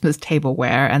of Christmas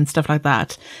tableware and stuff like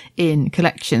that in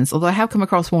collections. Although I have come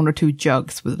across one or two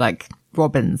jugs with like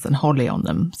robins and holly on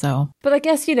them. So, but I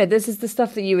guess, you know, this is the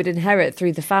stuff that you would inherit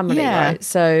through the family, right?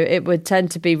 So it would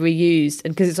tend to be reused,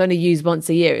 and because it's only used once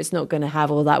a year, it's not going to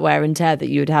have all that wear and tear that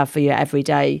you would have for your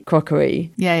everyday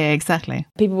crockery. Yeah, exactly.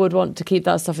 People would want to keep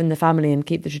that stuff in the family and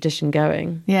keep the tradition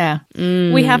going. Yeah.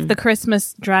 We have the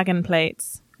Christmas dragon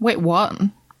plates. Wait, what?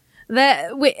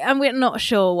 And we're not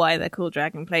sure why they're called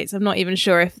dragon plates. I'm not even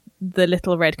sure if the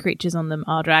little red creatures on them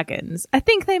are dragons. I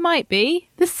think they might be.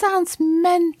 This sounds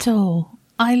mental.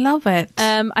 I love it.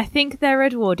 I think they're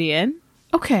Edwardian.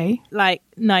 Okay. Like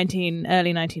early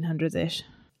 1900s-ish.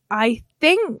 I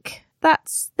think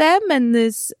that's them, and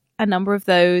there's a number of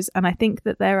those, and I think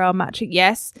that there are matching...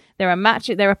 Yes, there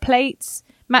are plates,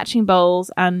 matching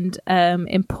bowls, and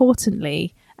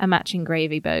importantly, a matching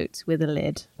gravy boat with a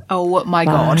lid. Oh my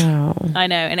God. I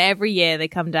know, and every year they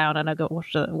come down and I go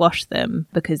wash them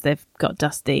because they've got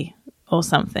dusty or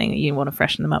something. You want to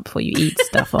freshen them up before you eat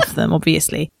stuff off them,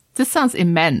 obviously. This sounds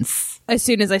immense. As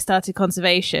soon as I started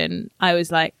conservation, I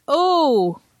was like,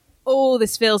 there's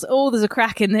a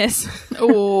crack in this.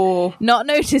 Oh. Not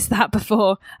noticed that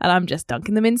before. And I'm just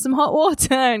dunking them in some hot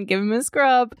water and giving them a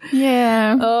scrub.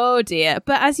 Yeah. Oh dear.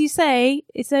 But as you say,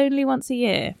 it's only once a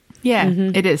year. Yeah,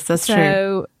 it is. That's true.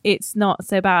 So it's not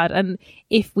so bad. And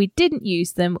if we didn't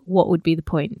use them, what would be the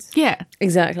point? Yeah,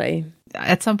 exactly.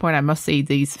 At some point, I must see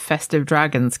these festive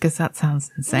dragons, because that sounds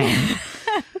insane.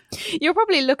 You'll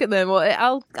probably look at them. Or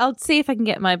I'll see if I can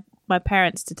get my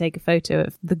parents to take a photo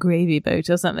of the gravy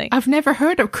boat or something. I've never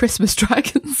heard of Christmas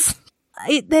dragons.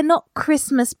 They're not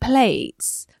Christmas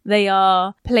plates. They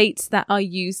are plates that are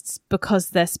used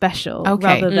because they're special,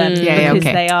 rather than because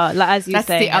they are, like, as you say. That's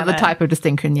the other type of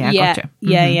distinction. Yeah, gotcha.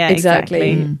 Yeah,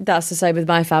 exactly. That's the same with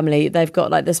my family. They've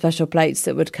got like the special plates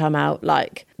that would come out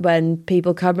like when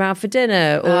people come around for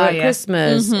dinner or at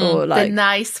Christmas, or like the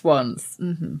nice ones.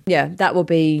 Yeah, that will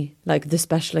be like the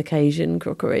special occasion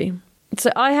crockery. So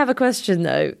I have a question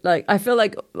though. Like, I feel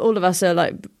like all of us are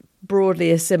like broadly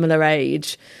a similar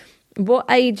age. What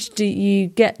age do you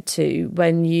get to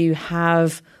when you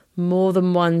have more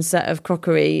than one set of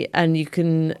crockery and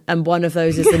one of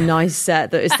those is a nice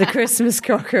set that is the Christmas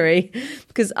crockery?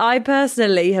 Because I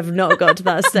personally have not got to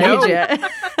that stage yet.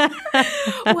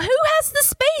 Well, who has the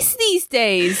space these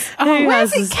days? Who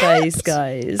has the space,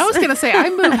 guys? I was going to say, I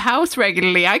move house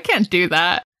regularly. I can't do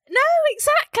that. No,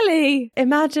 exactly.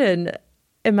 Imagine.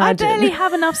 I barely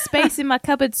have enough space in my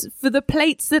cupboards for the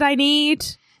plates that I need.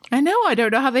 I know, I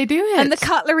don't know how they do it. And the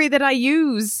cutlery that I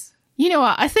use. You know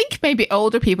what? I think maybe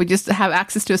older people just have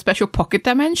access to a special pocket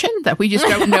dimension that we just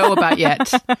don't know about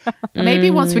yet.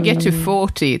 Maybe once we get to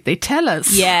 40, they tell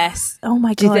us. Yes. Oh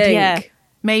my God, yeah.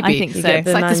 Maybe. I think so. It's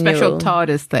like the special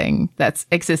TARDIS thing that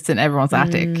exists in everyone's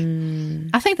attic.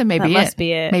 I think that may be it. That must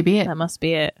be it. Maybe it. That must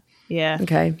be it. Yeah.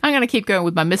 Okay. I'm going to keep going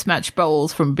with my mismatched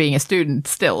bowls from being a student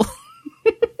still.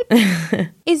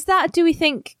 Is that, do we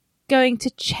think, going to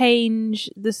change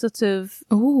the sort of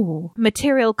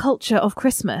material culture of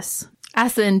Christmas?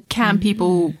 As in, can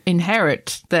people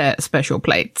inherit their special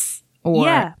plates? Or...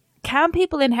 Yeah. Can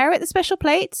people inherit the special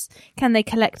plates? Can they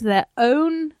collect their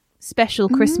own special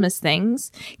Christmas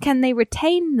things? Can they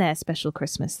retain their special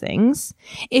Christmas things?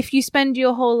 If you spend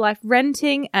your whole life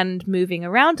renting and moving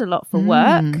around a lot for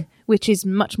work, which is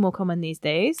much more common these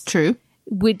days. True.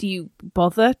 Would you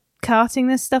bother carting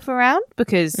this stuff around?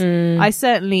 Because I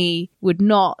certainly would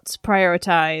not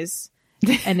prioritize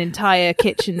an entire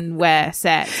kitchenware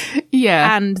set.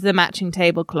 Yeah. And the matching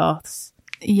tablecloths.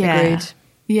 Yeah. Agreed.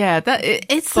 Yeah.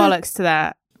 It's Bollocks to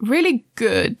that. really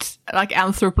good, like,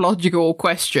 anthropological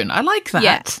question. I like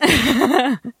that.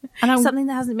 Yeah. And something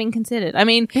that hasn't been considered. I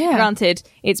mean, granted,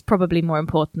 it's probably more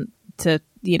important to,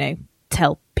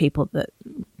 tell people that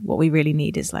what we really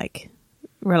need is like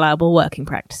reliable working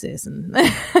practices and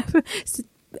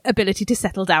ability to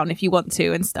settle down if you want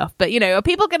to and stuff. But, are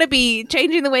people going to be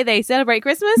changing the way they celebrate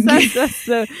Christmas?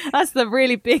 That's the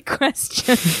really big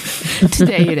question.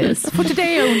 Today it is. For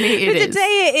today only it is.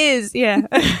 Today it is, yeah.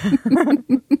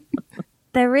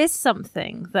 There is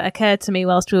something that occurred to me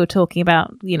whilst we were talking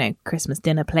about, Christmas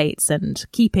dinner plates and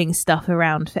keeping stuff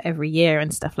around for every year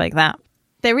and stuff like that.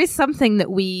 There is something that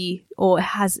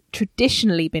has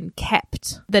traditionally been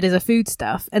kept that is a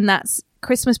foodstuff, and that's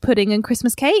Christmas pudding and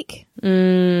Christmas cake.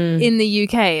 In the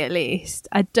UK, at least.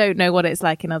 I don't know what it's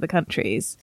like in other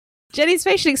countries. Jenny's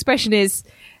facial expression is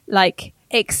like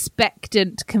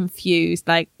expectant, confused,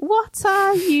 like, what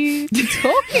are you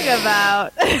talking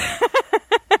about?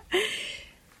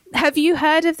 Have you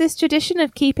heard of this tradition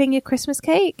of keeping your Christmas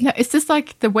cake? No, is this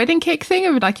like the wedding cake thing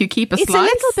of like you keep a slice?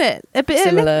 It's a bit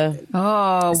Similar.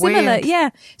 similar, Weird.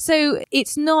 yeah. So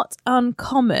it's not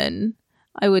uncommon,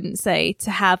 I wouldn't say,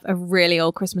 to have a really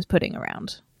old Christmas pudding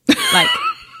around. Like,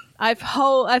 I've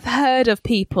heard of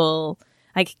people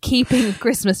like keeping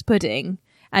Christmas pudding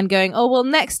and going, oh well,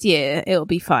 next year it'll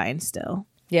be fine still.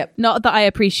 Yep. Not that I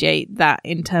appreciate that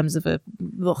in terms of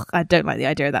I don't like the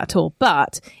idea of that at all,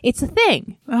 but it's a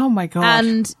thing. Oh my God.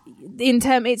 And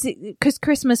it's because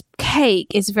Christmas cake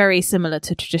is very similar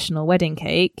to traditional wedding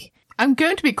cake. I'm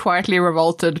going to be quietly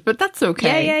revolted, but that's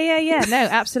okay. Yeah. No,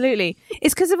 absolutely.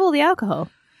 It's because of all the alcohol.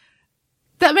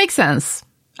 That makes sense.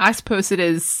 I suppose it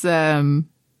is, I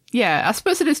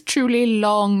suppose it is truly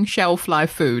long shelf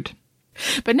life food.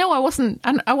 But no, I wasn't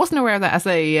aware of that as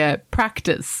a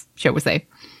practice, shall we say.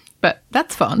 But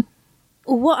that's fun.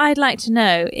 What I'd like to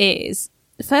know is,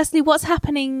 firstly, what's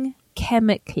happening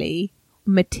chemically,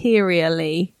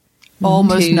 materially,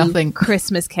 Almost to nothing.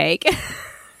 Christmas cake.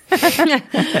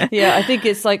 Yeah, I think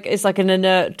it's like an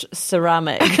inert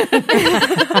ceramic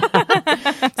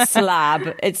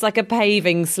slab. It's like a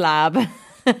paving slab.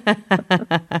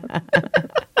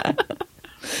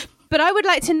 But I would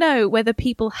like to know whether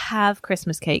people have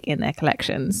Christmas cake in their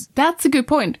collections. That's a good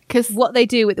point, because What they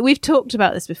do with we've talked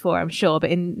about this before, I'm sure,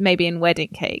 but maybe in wedding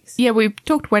cakes. yeah, we've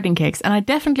talked wedding cakes, and I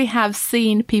definitely have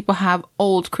seen people have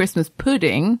old Christmas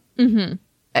pudding,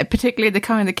 particularly the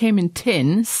kind that came in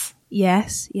tins.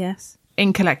 Yes.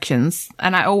 In collections,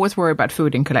 and I always worry about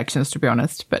food in collections, to be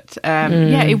honest. But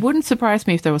yeah, it wouldn't surprise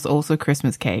me if there was also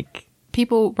Christmas cake.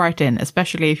 People write in,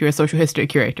 especially if you're a social history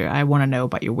curator. I want to know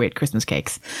about your weird Christmas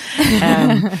cakes,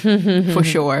 for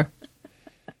sure.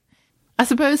 I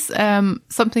suppose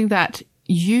something that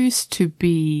used to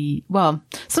be, something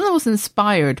that was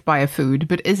inspired by a food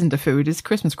but isn't a food is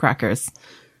Christmas crackers,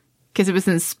 because it was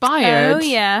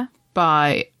inspired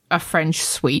by a French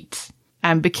sweet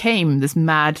and became this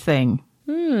mad thing,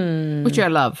 which I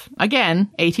love. Again,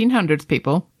 1800s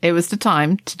people. It was the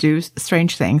time to do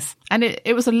strange things. And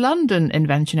it was a London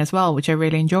invention as well, which I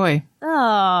really enjoy.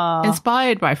 Oh.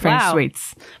 Inspired by French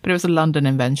sweets, but it was a London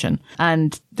invention.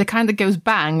 And the kind that goes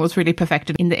bang was really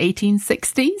perfected in the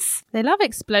 1860s. They love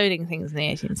exploding things in the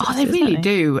 1860s. Oh, they really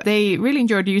do. They really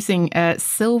enjoyed using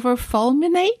silver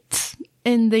fulminate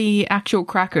in the actual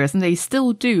crackers, and they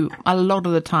still do a lot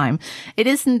of the time. It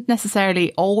isn't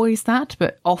necessarily always that,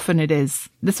 but often it is.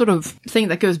 The sort of thing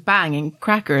that goes bang in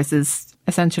crackers is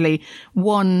essentially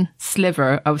one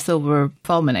sliver of silver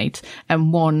fulminate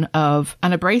and one of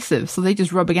an abrasive. So they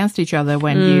just rub against each other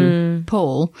when you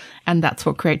pull, and that's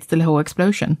what creates the whole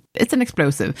explosion. It's an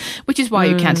explosive, which is why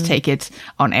you can't take it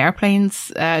on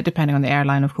airplanes, depending on the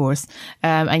airline, of course.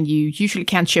 And you usually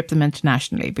can't ship them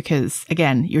internationally because,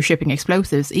 again, you're shipping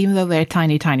explosives, even though they're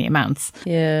tiny, tiny amounts.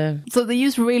 Yeah. So they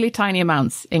use really tiny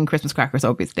amounts in Christmas crackers,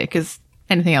 obviously, because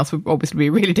anything else would obviously be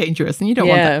really dangerous, and you don't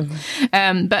want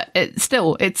that. But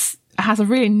it has a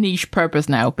really niche purpose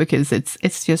now because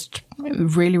it's just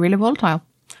really, really volatile,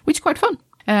 which is quite fun.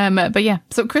 But yeah,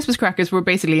 so Christmas crackers were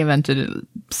basically invented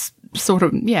sort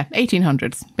of,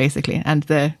 1800s, basically, and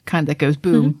the kind that goes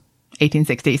boom,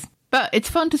 1860s. But it's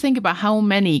fun to think about how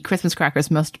many Christmas crackers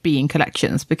must be in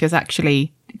collections, because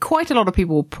actually quite a lot of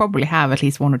people will probably have at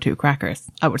least one or two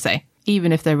crackers, I would say,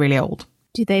 even if they're really old.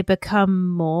 Do they become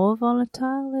more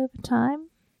volatile over time?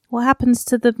 What happens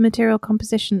to the material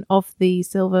composition of the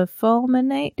silver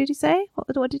fulminate? Did you say?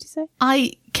 What did you say?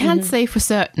 I can't say for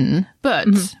certain,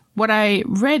 but what I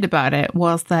read about it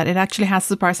was that it actually has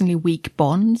surprisingly weak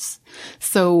bonds.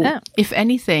 So if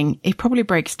anything, it probably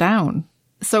breaks down.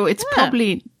 So it's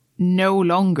probably no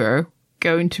longer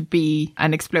going to be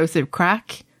an explosive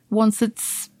crack once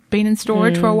it's been in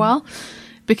storage for a while,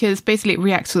 because basically it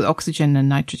reacts with oxygen and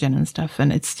nitrogen and stuff,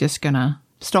 and it's just gonna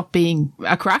stop being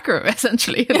a cracker,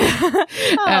 essentially.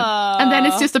 And then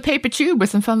it's just a paper tube with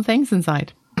some fun things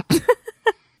inside.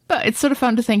 But it's sort of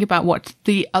fun to think about what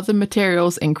the other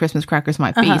materials in Christmas crackers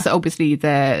might be. So obviously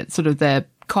the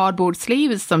cardboard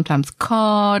sleeve is sometimes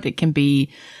card. It can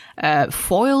be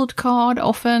foiled card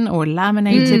often, or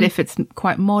laminated if it's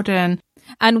quite modern.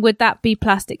 And would that be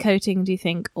plastic coating, do you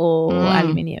think, or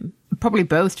aluminium? Probably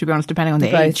both, to be honest, depending on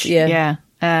the age. Yeah.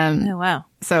 Oh, wow.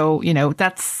 So,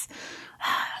 that's...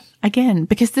 Again,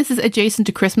 because this is adjacent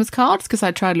to Christmas cards, because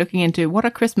I tried looking into what are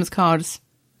Christmas cards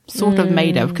sort of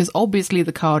made of, because obviously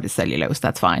the card is cellulose,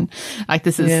 that's fine. Like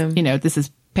this is, this is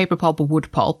paper pulp or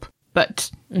wood pulp, but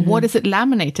what is it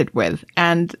laminated with?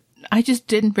 And I just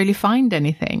didn't really find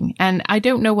anything. And I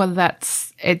don't know whether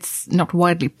it's not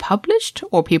widely published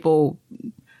or people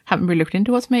haven't really looked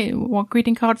into what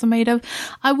greeting cards are made of.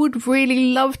 I would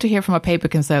really love to hear from a paper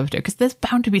conservator, because there's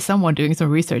bound to be someone doing some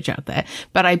research out there,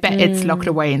 but I bet it's locked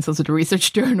away in some sort of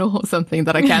research journal or something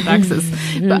that I can't access.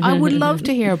 But I would love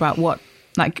to hear about what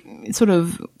sort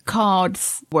of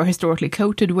cards were historically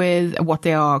coated with, what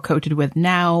they are coated with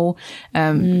now,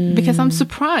 because I'm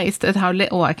surprised at how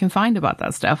little I can find about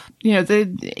that stuff.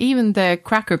 Even the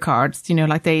cracker cards,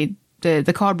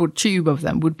 the cardboard tube of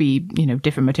them would be,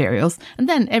 different materials. And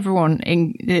then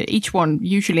each one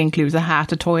usually includes a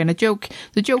hat, a toy, and a joke.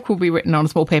 The joke will be written on a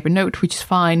small paper note, which is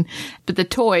fine. But the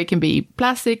toy can be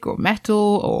plastic or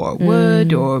metal or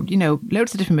wood or,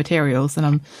 loads of different materials.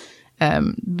 And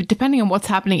depending on what's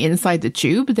happening inside the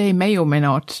tube, they may or may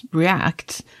not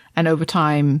react. And over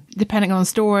time, depending on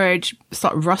storage,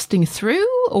 start rusting through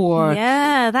or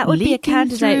that would be a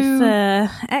candidate for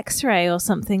X-ray or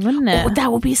something, wouldn't it? Oh,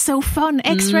 that would be so fun.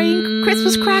 X-raying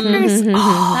Christmas crackers.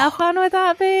 How fun would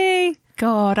that be?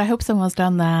 God, I hope someone's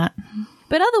done that.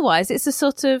 But otherwise, it's a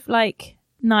sort of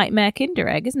nightmare Kinder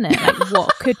egg, isn't it?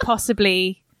 What could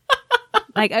possibly...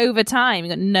 over time,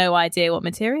 you've got no idea what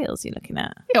materials you're looking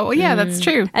at. Oh, yeah, that's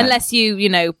true. Unless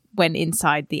you went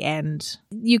inside the end.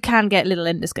 You can get little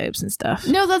endoscopes and stuff.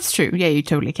 No, that's true. Yeah, you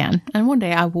totally can. And one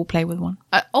day I will play with one.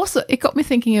 Also, it got me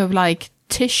thinking of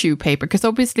tissue paper, because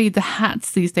obviously the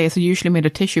hats these days are usually made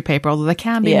of tissue paper, although they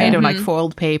can be made of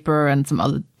foiled paper and some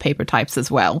other paper types as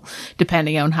well,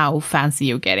 depending on how fancy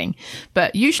you're getting.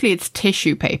 But usually it's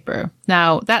tissue paper.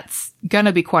 Now, that's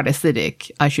gonna be quite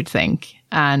acidic, I should think.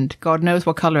 And God knows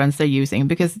what colorants they're using,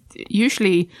 because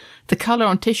usually the color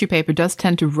on tissue paper does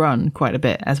tend to run quite a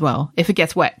bit as well, if it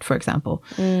gets wet, for example.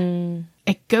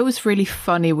 It goes really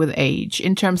funny with age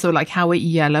in terms of how it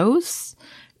yellows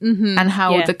and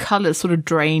how the color sort of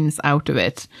drains out of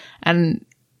it. And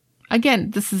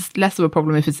again, this is less of a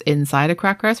problem if it's inside a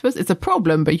cracker, I suppose. It's a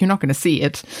problem, but you're not going to see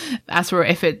it. As for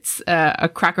if it's a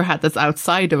cracker hat that's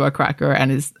outside of a cracker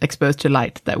and is exposed to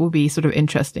light, that would be sort of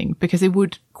interesting, because it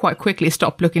would quite quickly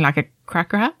stop looking like a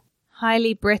cracker hat.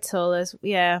 Highly brittle,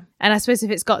 and I suppose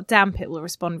if it's got damp, it will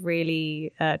respond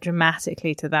really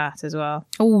dramatically to that as well.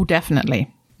 Oh,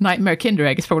 definitely. Nightmare Kinder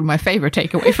Egg is probably my favorite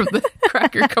takeaway from the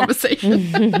cracker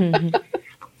conversation.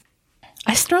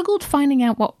 I struggled finding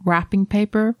out what wrapping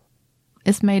paper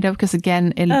is made of, because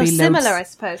again, it'll be similar, I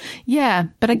suppose. Yeah,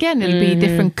 but again, it'll be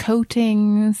different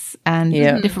coatings and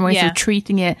different ways of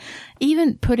treating it.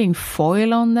 Even putting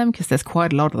foil on them, because there's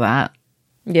quite a lot of that.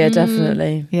 Yeah,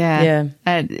 definitely. Yeah.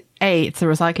 And A, it's a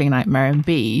recycling nightmare, and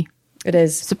B, it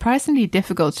is surprisingly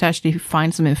difficult to actually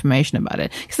find some information about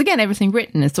it. Because again, everything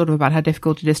written is sort of about how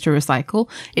difficult it is to recycle.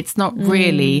 It's not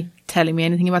really telling me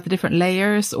anything about the different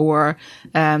layers or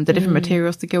the different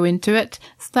materials that go into it.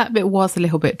 So that bit was a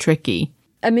little bit tricky.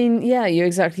 I mean, yeah, you're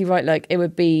exactly right. It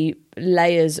would be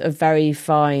layers of very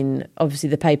fine, obviously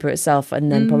the paper itself,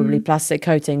 and then probably plastic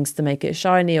coatings to make it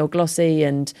shiny or glossy,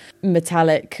 and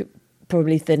metallic,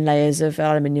 probably thin layers of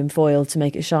aluminium foil to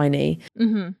make it shiny.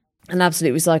 An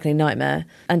absolute recycling nightmare.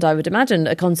 And I would imagine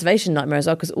a conservation nightmare as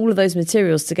well, because all of those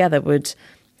materials together would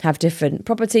have different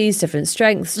properties, different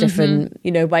strengths, different,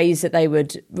 ways that they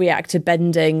would react to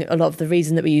bending. A lot of the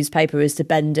reason that we use paper is to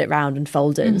bend it round and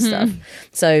fold it and stuff.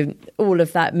 So all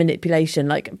of that manipulation,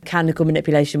 mechanical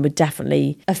manipulation, would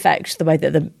definitely affect the way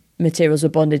that the materials were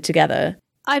bonded together.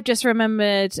 I've just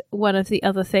remembered one of the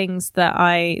other things that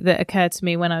occurred to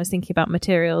me when I was thinking about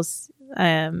materials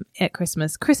at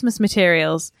Christmas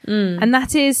materials. And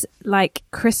that is like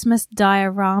Christmas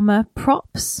diorama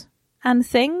props and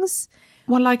things.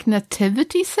 Well, like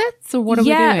nativity sets, or what are we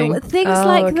doing? Yeah, things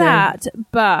like that.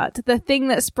 But the thing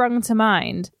that sprung to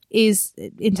mind is,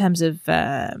 in terms of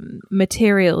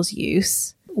materials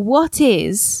use, what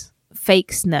is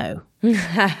fake snow?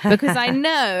 Because I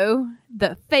know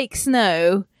that fake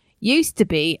snow used to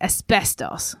be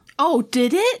asbestos. Oh,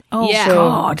 did it? Oh, yeah.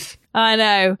 God. I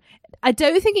know. I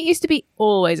don't think it used to be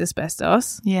always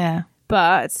asbestos. Yeah.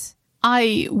 But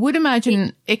I would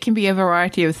imagine it can be a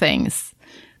variety of things.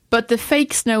 But the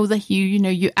fake snow that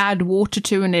you add water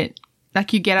to, and it,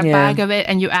 like you get a bag of it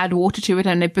and you add water to it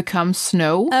and it becomes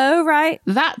snow. Oh, right.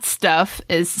 That stuff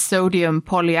is sodium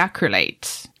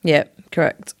polyacrylate. Yeah,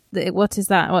 correct. What is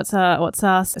that? What's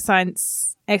our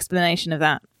science explanation of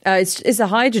that? It's a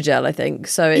hydrogel, I think.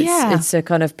 So it's a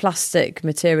kind of plastic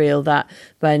material that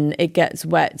when it gets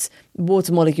wet,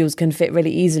 water molecules can fit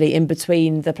really easily in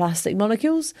between the plastic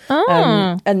molecules.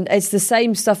 And it's the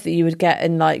same stuff that you would get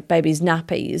in like babies'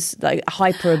 nappies, like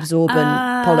hyper-absorbent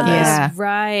polymers. Yeah.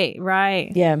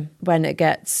 Right. Yeah, when it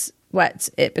gets wet,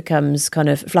 it becomes kind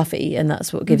of fluffy, and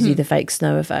that's what gives you the fake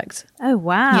snow effect. Oh,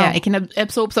 wow. Yeah, it can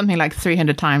absorb something like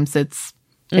 300 times its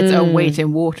own weight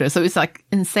in water. So it's like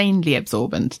insanely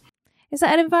absorbent. Is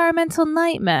that an environmental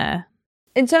nightmare?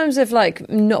 In terms of like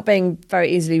not being very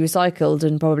easily recycled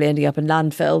and probably ending up in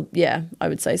landfill, yeah, I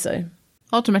would say so.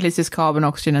 Ultimately, it's just carbon,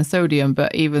 oxygen and sodium.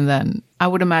 But even then, I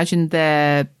would imagine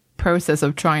the process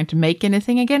of trying to make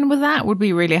anything again with that would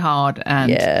be really hard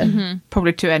and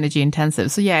probably too energy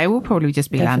intensive. So yeah, it will probably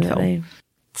just be landfill.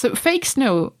 So fake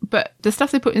snow, but the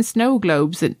stuff they put in snow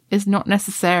globes is not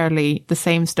necessarily the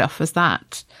same stuff as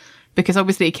that. Because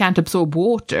obviously it can't absorb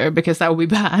water because that would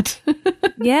be bad.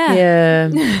 Yeah.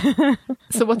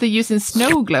 So what they use in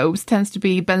snow globes tends to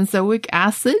be benzoic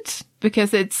acid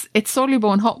because it's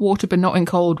soluble in hot water but not in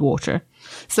cold water.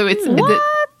 So it's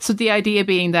so the idea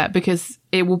being that because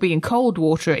it will be in cold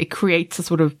water, it creates it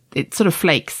sort of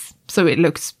flakes, so it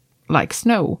looks like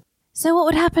snow. So what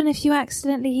would happen if you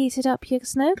accidentally heated up your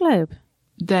snow globe?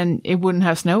 Then it wouldn't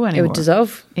have snow anymore. It would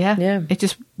dissolve. Yeah. It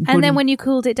just And then when you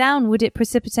cooled it down, would it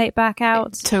precipitate back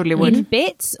out? It totally would. In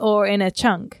bits or in a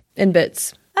chunk? In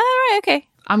bits. Oh, right, okay.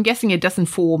 I'm guessing it doesn't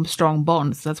form strong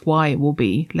bonds. That's why it will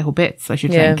be little bits, I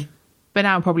should think. But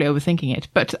now I'm probably overthinking it.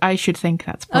 But I should think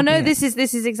that's probably it.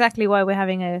 This is exactly why we're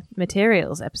having a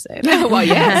materials episode. Well,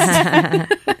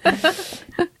 yes.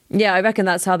 Yeah, I reckon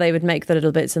that's how they would make the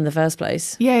little bits in the first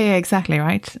place. Yeah, exactly,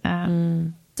 right.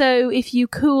 So if you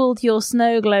cooled your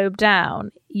snow globe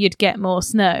down, you'd get more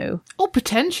snow. Or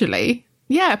potentially.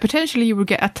 Yeah, potentially you would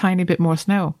get a tiny bit more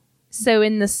snow. So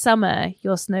in the summer,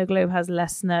 your snow globe has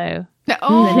less snow than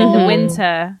Oh, in the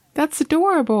winter. that's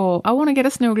adorable. I want to get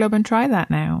a snow globe and try that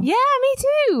now. Yeah, me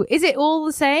too. Is it all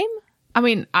the same? I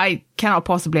mean, I cannot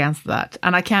possibly answer that.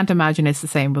 And I can't imagine it's the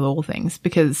same with all things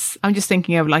because I'm just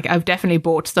thinking of like, I've definitely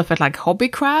bought stuff at like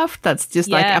Hobbycraft that's just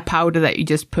like a powder that you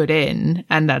just put in.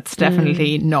 And that's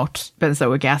definitely not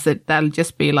benzoic acid. That'll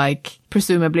just be like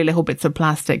presumably little bits of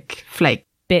plastic flake.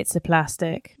 Bits of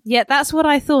plastic. Yeah, that's what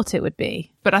I thought it would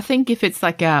be. But I think if it's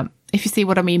like if you see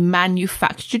what I mean,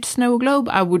 manufactured snow globe,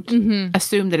 I would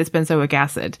assume that it's benzoic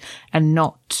acid and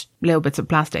not little bits of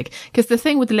plastic. Because the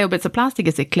thing with the little bits of plastic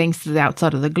is it clings to the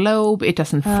outside of the globe. It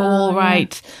doesn't fall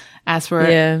right. As for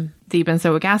the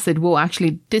benzoic acid will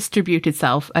actually distribute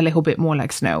itself a little bit more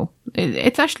like snow.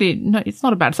 It's actually it's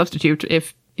not a bad substitute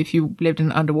if you lived in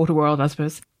an underwater world, I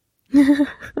suppose.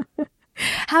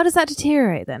 How does that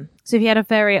deteriorate then? So if you had a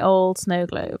very old snow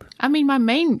globe? I mean, my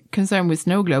main concern with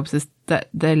snow globes is that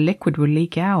the liquid will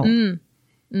leak out.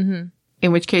 In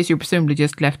which case you're presumably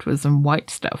just left with some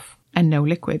white stuff and no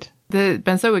liquid. The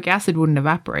benzoic acid wouldn't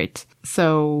evaporate.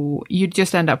 So you'd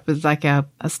just end up with like a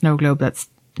snow globe that's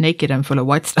naked and full of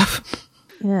white stuff.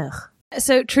 Ugh.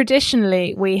 So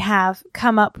traditionally, we have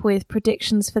come up with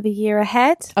predictions for the year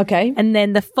ahead. Okay. And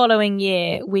then the following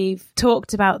year, we've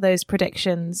talked about those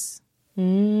predictions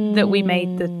that we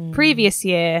made the previous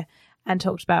year and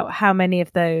talked about how many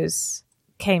of those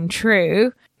came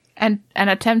true. And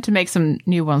attempt to make some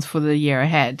new ones for the year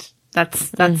ahead. That's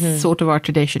sort of our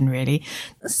tradition, really.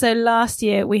 So last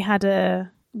year, we had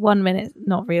a 1 minute,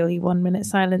 not really 1 minute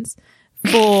silence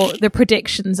for the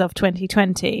predictions of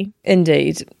 2020.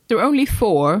 Indeed. There were only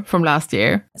 4 from last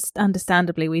year.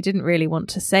 Understandably, we didn't really want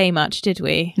to say much, did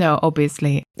we? No,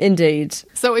 obviously. Indeed.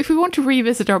 So if we want to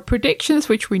revisit our predictions,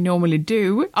 which we normally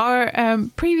do, our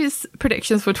previous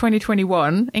predictions for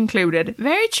 2021 included,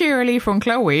 very cheerily from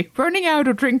Chloe, running out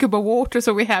of drinkable water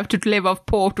so we have to live off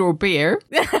port or beer.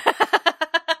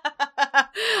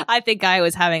 I think I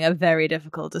was having a very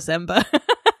difficult December.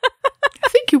 I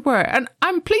think you were. And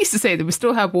I'm pleased to say that we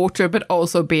still have water, but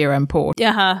also beer and port.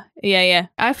 Yeah.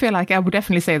 I feel like I would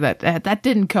definitely say that that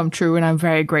didn't come true, and I'm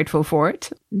very grateful for it.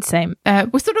 Same.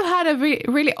 We sort of had a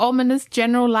really ominous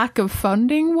general lack of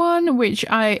funding one, which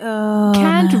I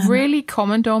can't really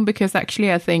comment on, because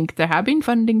actually I think there have been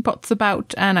funding pots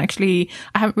about, and actually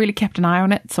I haven't really kept an eye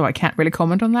on it, so I can't really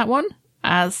comment on that one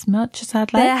as much as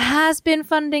I'd like. There has been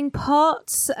funding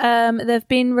pots. There have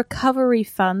been recovery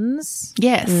funds.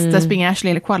 Yes, there's been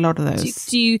actually quite a lot of those.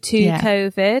 Due to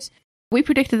COVID. We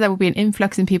predicted there would be an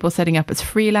influx in people setting up as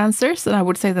freelancers, and I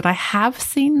would say that I have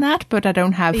seen that, but I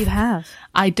don't have. You have.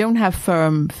 I don't have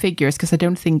firm figures because I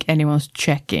don't think anyone's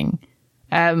checking.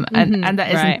 And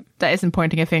that isn't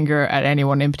pointing a finger at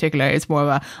anyone in particular. It's more of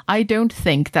a, I don't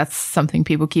think that's something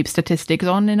people keep statistics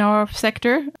on in our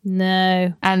sector.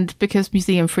 No. And because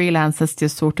museum freelancers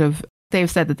just sort of,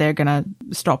 they've said that they're going to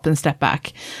stop and step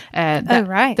back.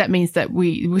 That means that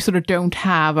we sort of don't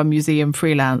have a museum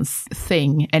freelance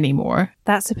thing anymore.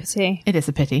 That's a pity. It is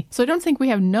a pity. So I don't think we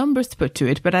have numbers to put to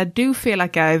it, but I do feel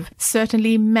like I've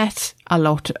certainly met a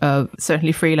lot of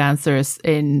certainly freelancers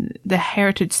in the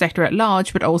heritage sector at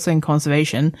large, but also in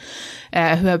conservation, who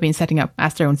have been setting up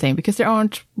as their own thing, because there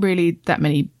aren't really that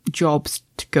many jobs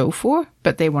to go for,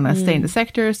 but they want to stay in the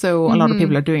sector. So a lot of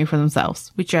people are doing it for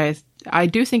themselves, which I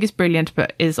do think is brilliant,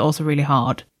 but is also really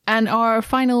hard. And our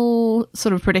final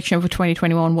sort of prediction for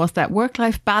 2021 was that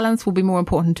work-life balance will be more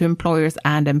important to employers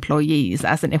and employees,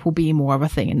 as in it will be more of a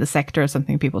thing in the sector,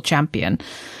 something people champion,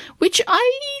 which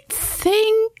I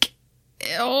think,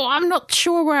 I'm not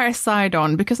sure where I side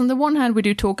on, because on the one hand, we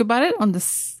do talk about it.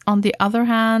 On the other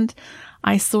hand,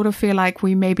 I sort of feel like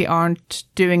we maybe aren't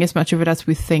doing as much of it as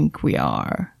we think we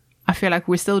are. I feel like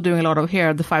we're still doing a lot of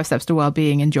here, the 5 steps to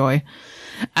well-being and joy,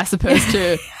 as opposed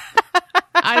to,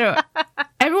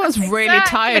 everyone's really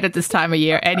tired at this time of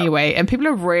year anyway, and people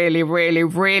are really, really,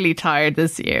 really tired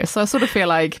this year. So I sort of feel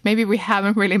like maybe we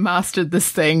haven't really mastered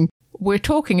this thing. We're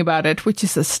talking about it, which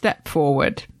is a step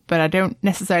forward, but I don't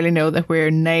necessarily know that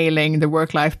we're nailing the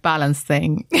work-life balance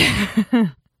thing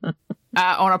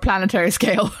on a planetary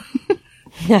scale.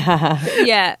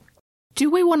 Yeah. Do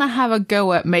we want to have a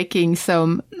go at making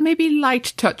some maybe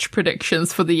light touch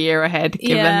predictions for the year ahead,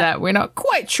 given that we're not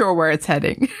quite sure where it's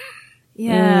heading?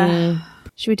 Yeah.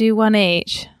 Should we do one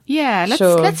each? Yeah,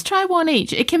 let's try one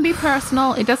each. It can be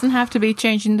personal. It doesn't have to be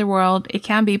changing the world. It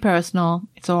can be personal.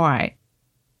 It's all right.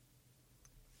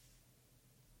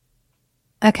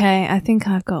 Okay, I think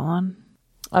I've got one.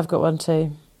 I've got one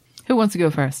too. Who wants to go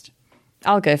first?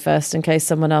 I'll go first in case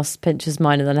someone else pinches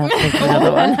mine and then I have to think of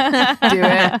another one. Do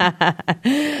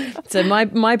it. So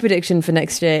my prediction for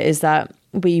next year is that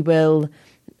we will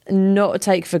not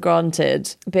take for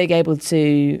granted being able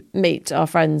to meet our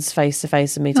friends face to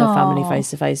face and meet our family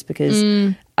face to face,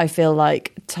 because I feel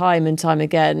like time and time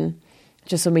again,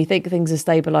 just when we think things are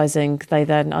stabilising, they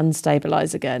then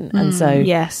unstabilise again. And so,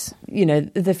 yes, you know,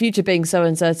 the future being so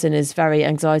uncertain is very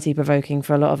anxiety provoking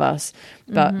for a lot of us.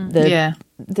 But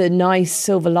the nice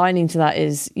silver lining to that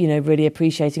is, you know, really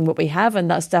appreciating what we have. And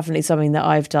that's definitely something that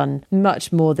I've done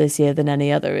much more this year than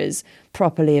any other, is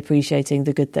properly appreciating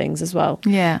the good things as well.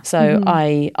 Yeah. So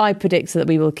I predict that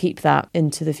we will keep that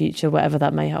into the future, whatever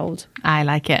that may hold. I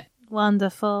like it.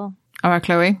 Wonderful. All right,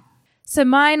 Chloe. So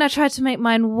I tried to make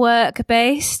mine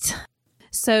work-based.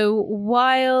 So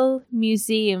while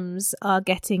museums are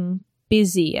getting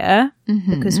busier,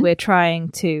 because we're trying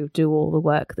to do all the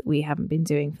work that we haven't been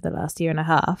doing for the last year and a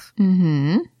half,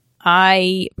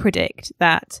 I predict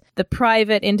that the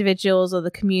private individuals or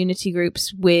the community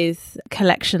groups with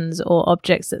collections or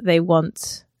objects that they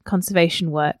want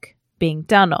conservation work being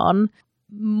done on,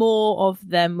 more of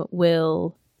them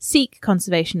will seek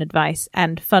conservation advice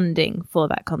and funding for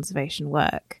that conservation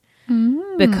work,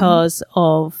 because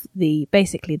of the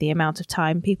amount of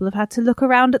time people have had to look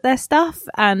around at their stuff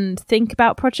and think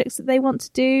about projects that they want to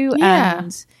do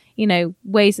and, you know,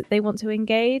 ways that they want to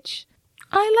engage.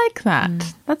 I like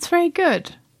that. That's very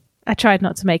good. I tried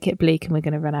not to make it bleak and we're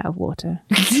going to run out of water.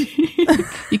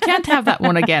 You can't have that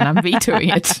one again. I'm vetoing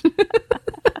it.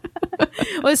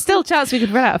 Well, there's still a chance we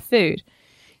could run out of food.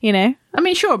 You know? I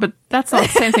mean, sure, but that's not the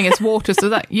same thing as water, so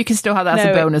that you can still have that as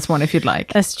a bonus one if you'd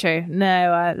like. That's true.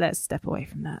 No, let's step away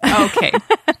from that. Okay.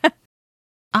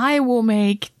 I will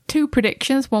make 2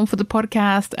 predictions, one for the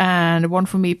podcast and one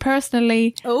for me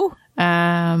personally. Oh.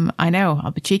 I know, I'll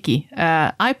be cheeky.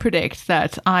 I predict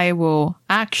that I will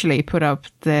actually put up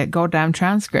the goddamn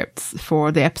transcripts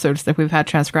for the episodes that we've had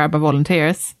transcribed by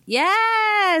volunteers.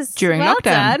 Yes! During well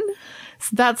lockdown. Done.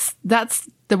 So that's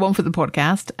the one for the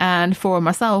podcast. And for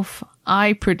myself,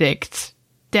 I predict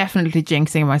definitely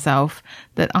jinxing myself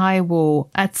that I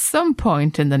will, at some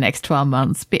point in the next 12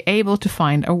 months, be able to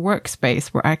find a workspace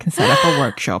where I can set up a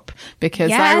workshop,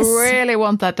 because I really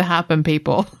want that to happen,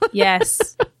 people.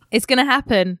 Yes, it's going to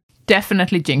happen.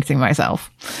 Definitely jinxing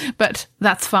myself. But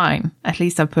that's fine. At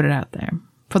least I've put it out there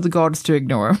for the gods to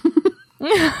ignore.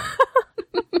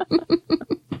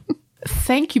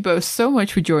 Thank you both so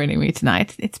much for joining me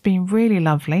tonight. It's been really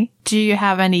lovely. Do you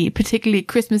have any particularly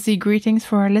Christmassy greetings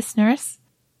for our listeners?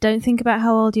 Don't think about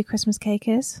how old your Christmas cake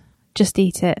is. Just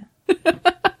eat it.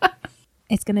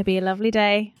 It's going to be a lovely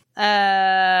day.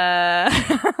 That's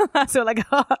all I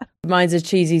got. Mine's a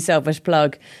cheesy, selfish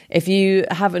plug. If you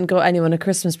haven't got anyone a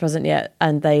Christmas present yet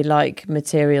and they like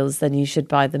materials, then you should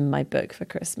buy them my book for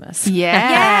Christmas. Yeah.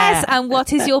 Yes. And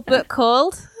what is your book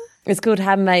called? It's called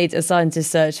Handmade, A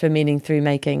Scientist's Search for Meaning Through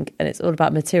Making. And it's all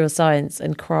about material science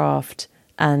and craft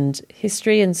and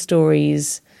history and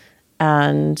stories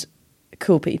and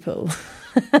cool people.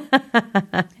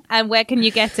 And where can you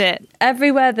get it?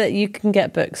 Everywhere that you can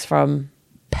get books from.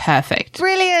 Perfect.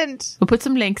 Brilliant. We'll put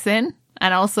some links in.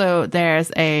 And also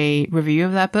there's a review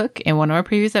of that book in one of our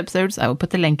previous episodes. I will put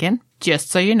the link in,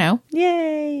 just so you know.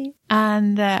 Yay.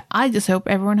 And I just hope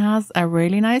everyone has a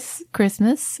really nice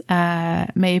Christmas.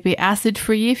 Maybe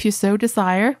acid-free if you so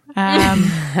desire. And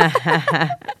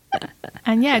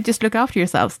yeah, just look after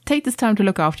yourselves. Take this time to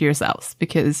look after yourselves,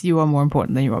 because you are more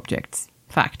important than your objects.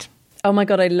 Fact. Oh my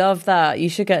God, I love that. You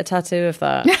should get a tattoo of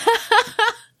that.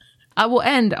 I will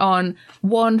end on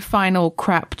one final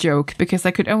crap joke, because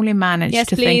I could only manage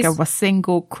to think of a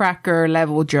single cracker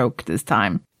level joke this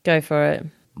time. Go for it.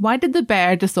 Why did the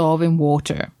bear dissolve in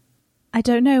water? I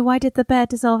don't know. Why did the bear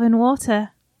dissolve in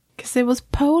water? Because it was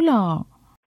polar.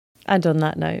 And on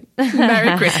that note,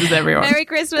 Merry Christmas, everyone. Merry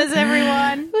Christmas,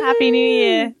 everyone. Happy New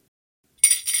Year.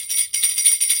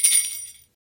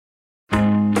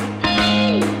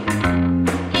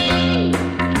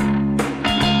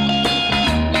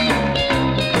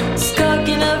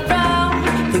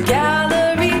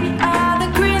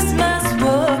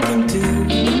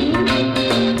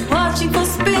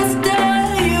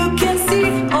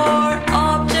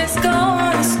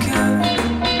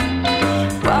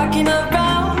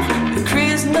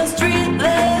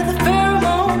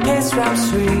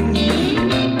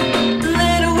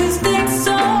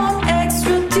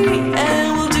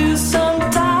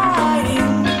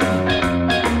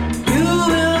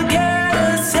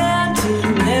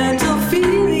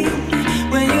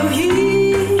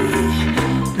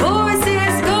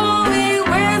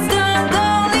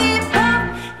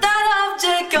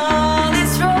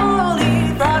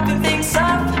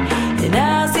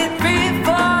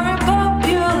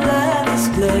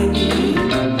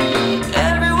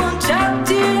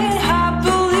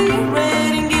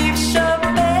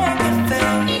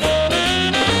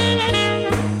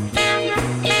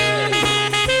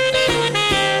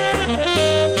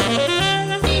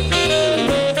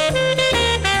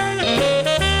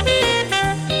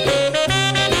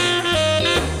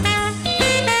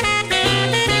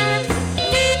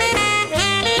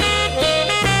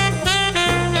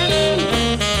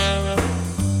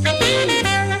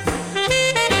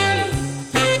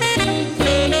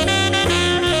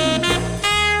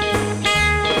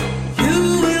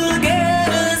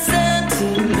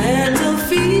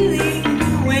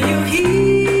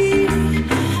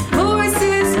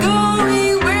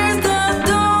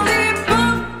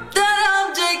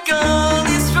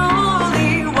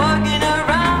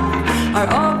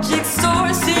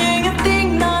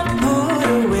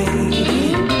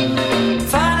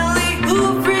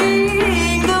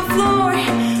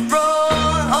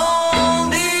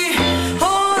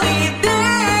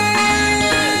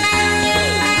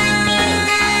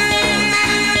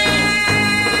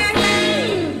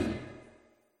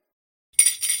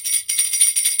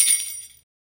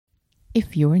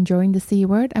 If you're enjoying the C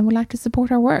Word and would like to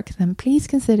support our work, then please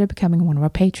consider becoming one of our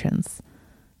patrons.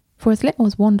 For as little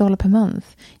as $1 per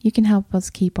month, you can help us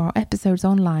keep our episodes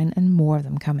online and more of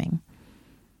them coming.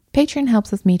 Patreon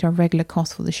helps us meet our regular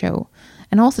costs for the show,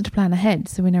 and also to plan ahead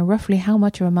so we know roughly how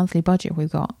much of a monthly budget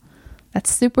we've got. That's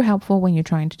super helpful when you're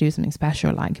trying to do something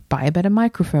special, like buy a better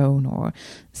microphone or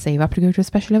save up to go to a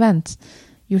special event.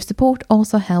 Your support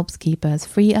also helps keep us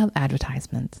free of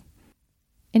advertisement.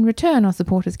 In return, our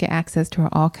supporters get access to our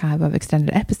archive of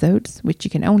extended episodes, which you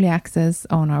can only access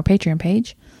on our Patreon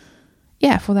page.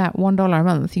 Yeah, for that $1 a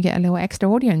month, you get a little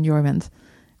extra audio enjoyment.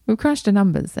 We've crunched the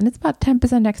numbers, and it's about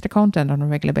 10% extra content on a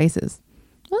regular basis.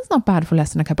 Well, that's not bad for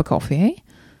less than a cup of coffee, eh?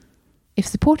 If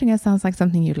supporting us sounds like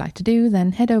something you'd like to do,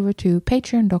 then head over to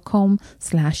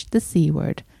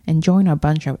patreon.com/thecword and join our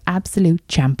bunch of absolute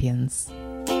champions.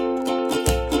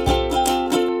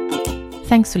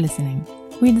 Thanks for listening.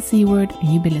 We're The C Word, and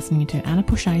you've been listening to Anna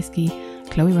Poshaisky,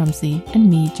 Chloe Rumsey, and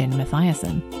me, Jen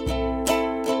Mathiasen.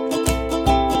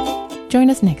 Join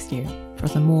us next year for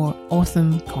some more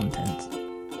awesome content.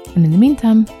 And in the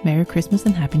meantime, Merry Christmas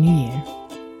and Happy New Year.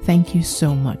 Thank you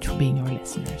so much for being our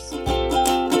listeners.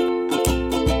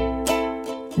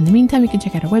 In the meantime, you can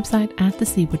check out our website at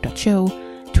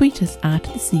thecword.show, tweet us at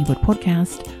The C Word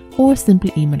Podcast, or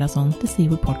simply email us on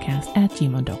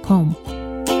thecwordpodcast@gmail.com.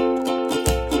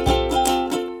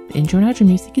 The intro and outro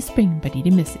music is Spring by Didi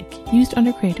Music, used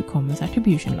under Creative Commons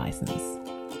Attribution License.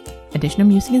 Additional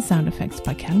music and sound effects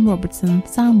by Callum Robertson,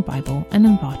 Sound Bible, and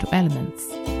Envato Elements.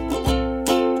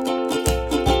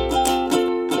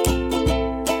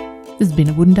 This has been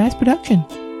a Wooden Dice production.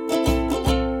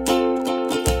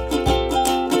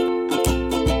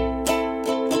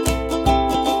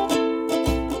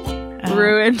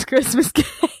 Ruined Christmas cake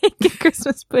and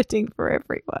Christmas pudding for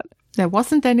everyone. There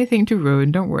wasn't anything to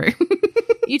ruin, don't worry.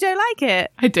 You don't like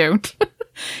it? I don't.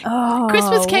 Oh,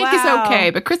 Christmas cake is wow.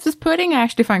 okay, but Christmas pudding I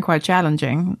actually find quite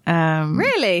challenging.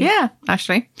 Really? Yeah,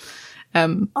 actually.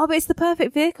 Oh, but it's the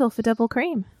perfect vehicle for double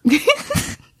cream.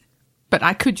 But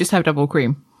I could just have double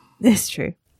cream. It's true.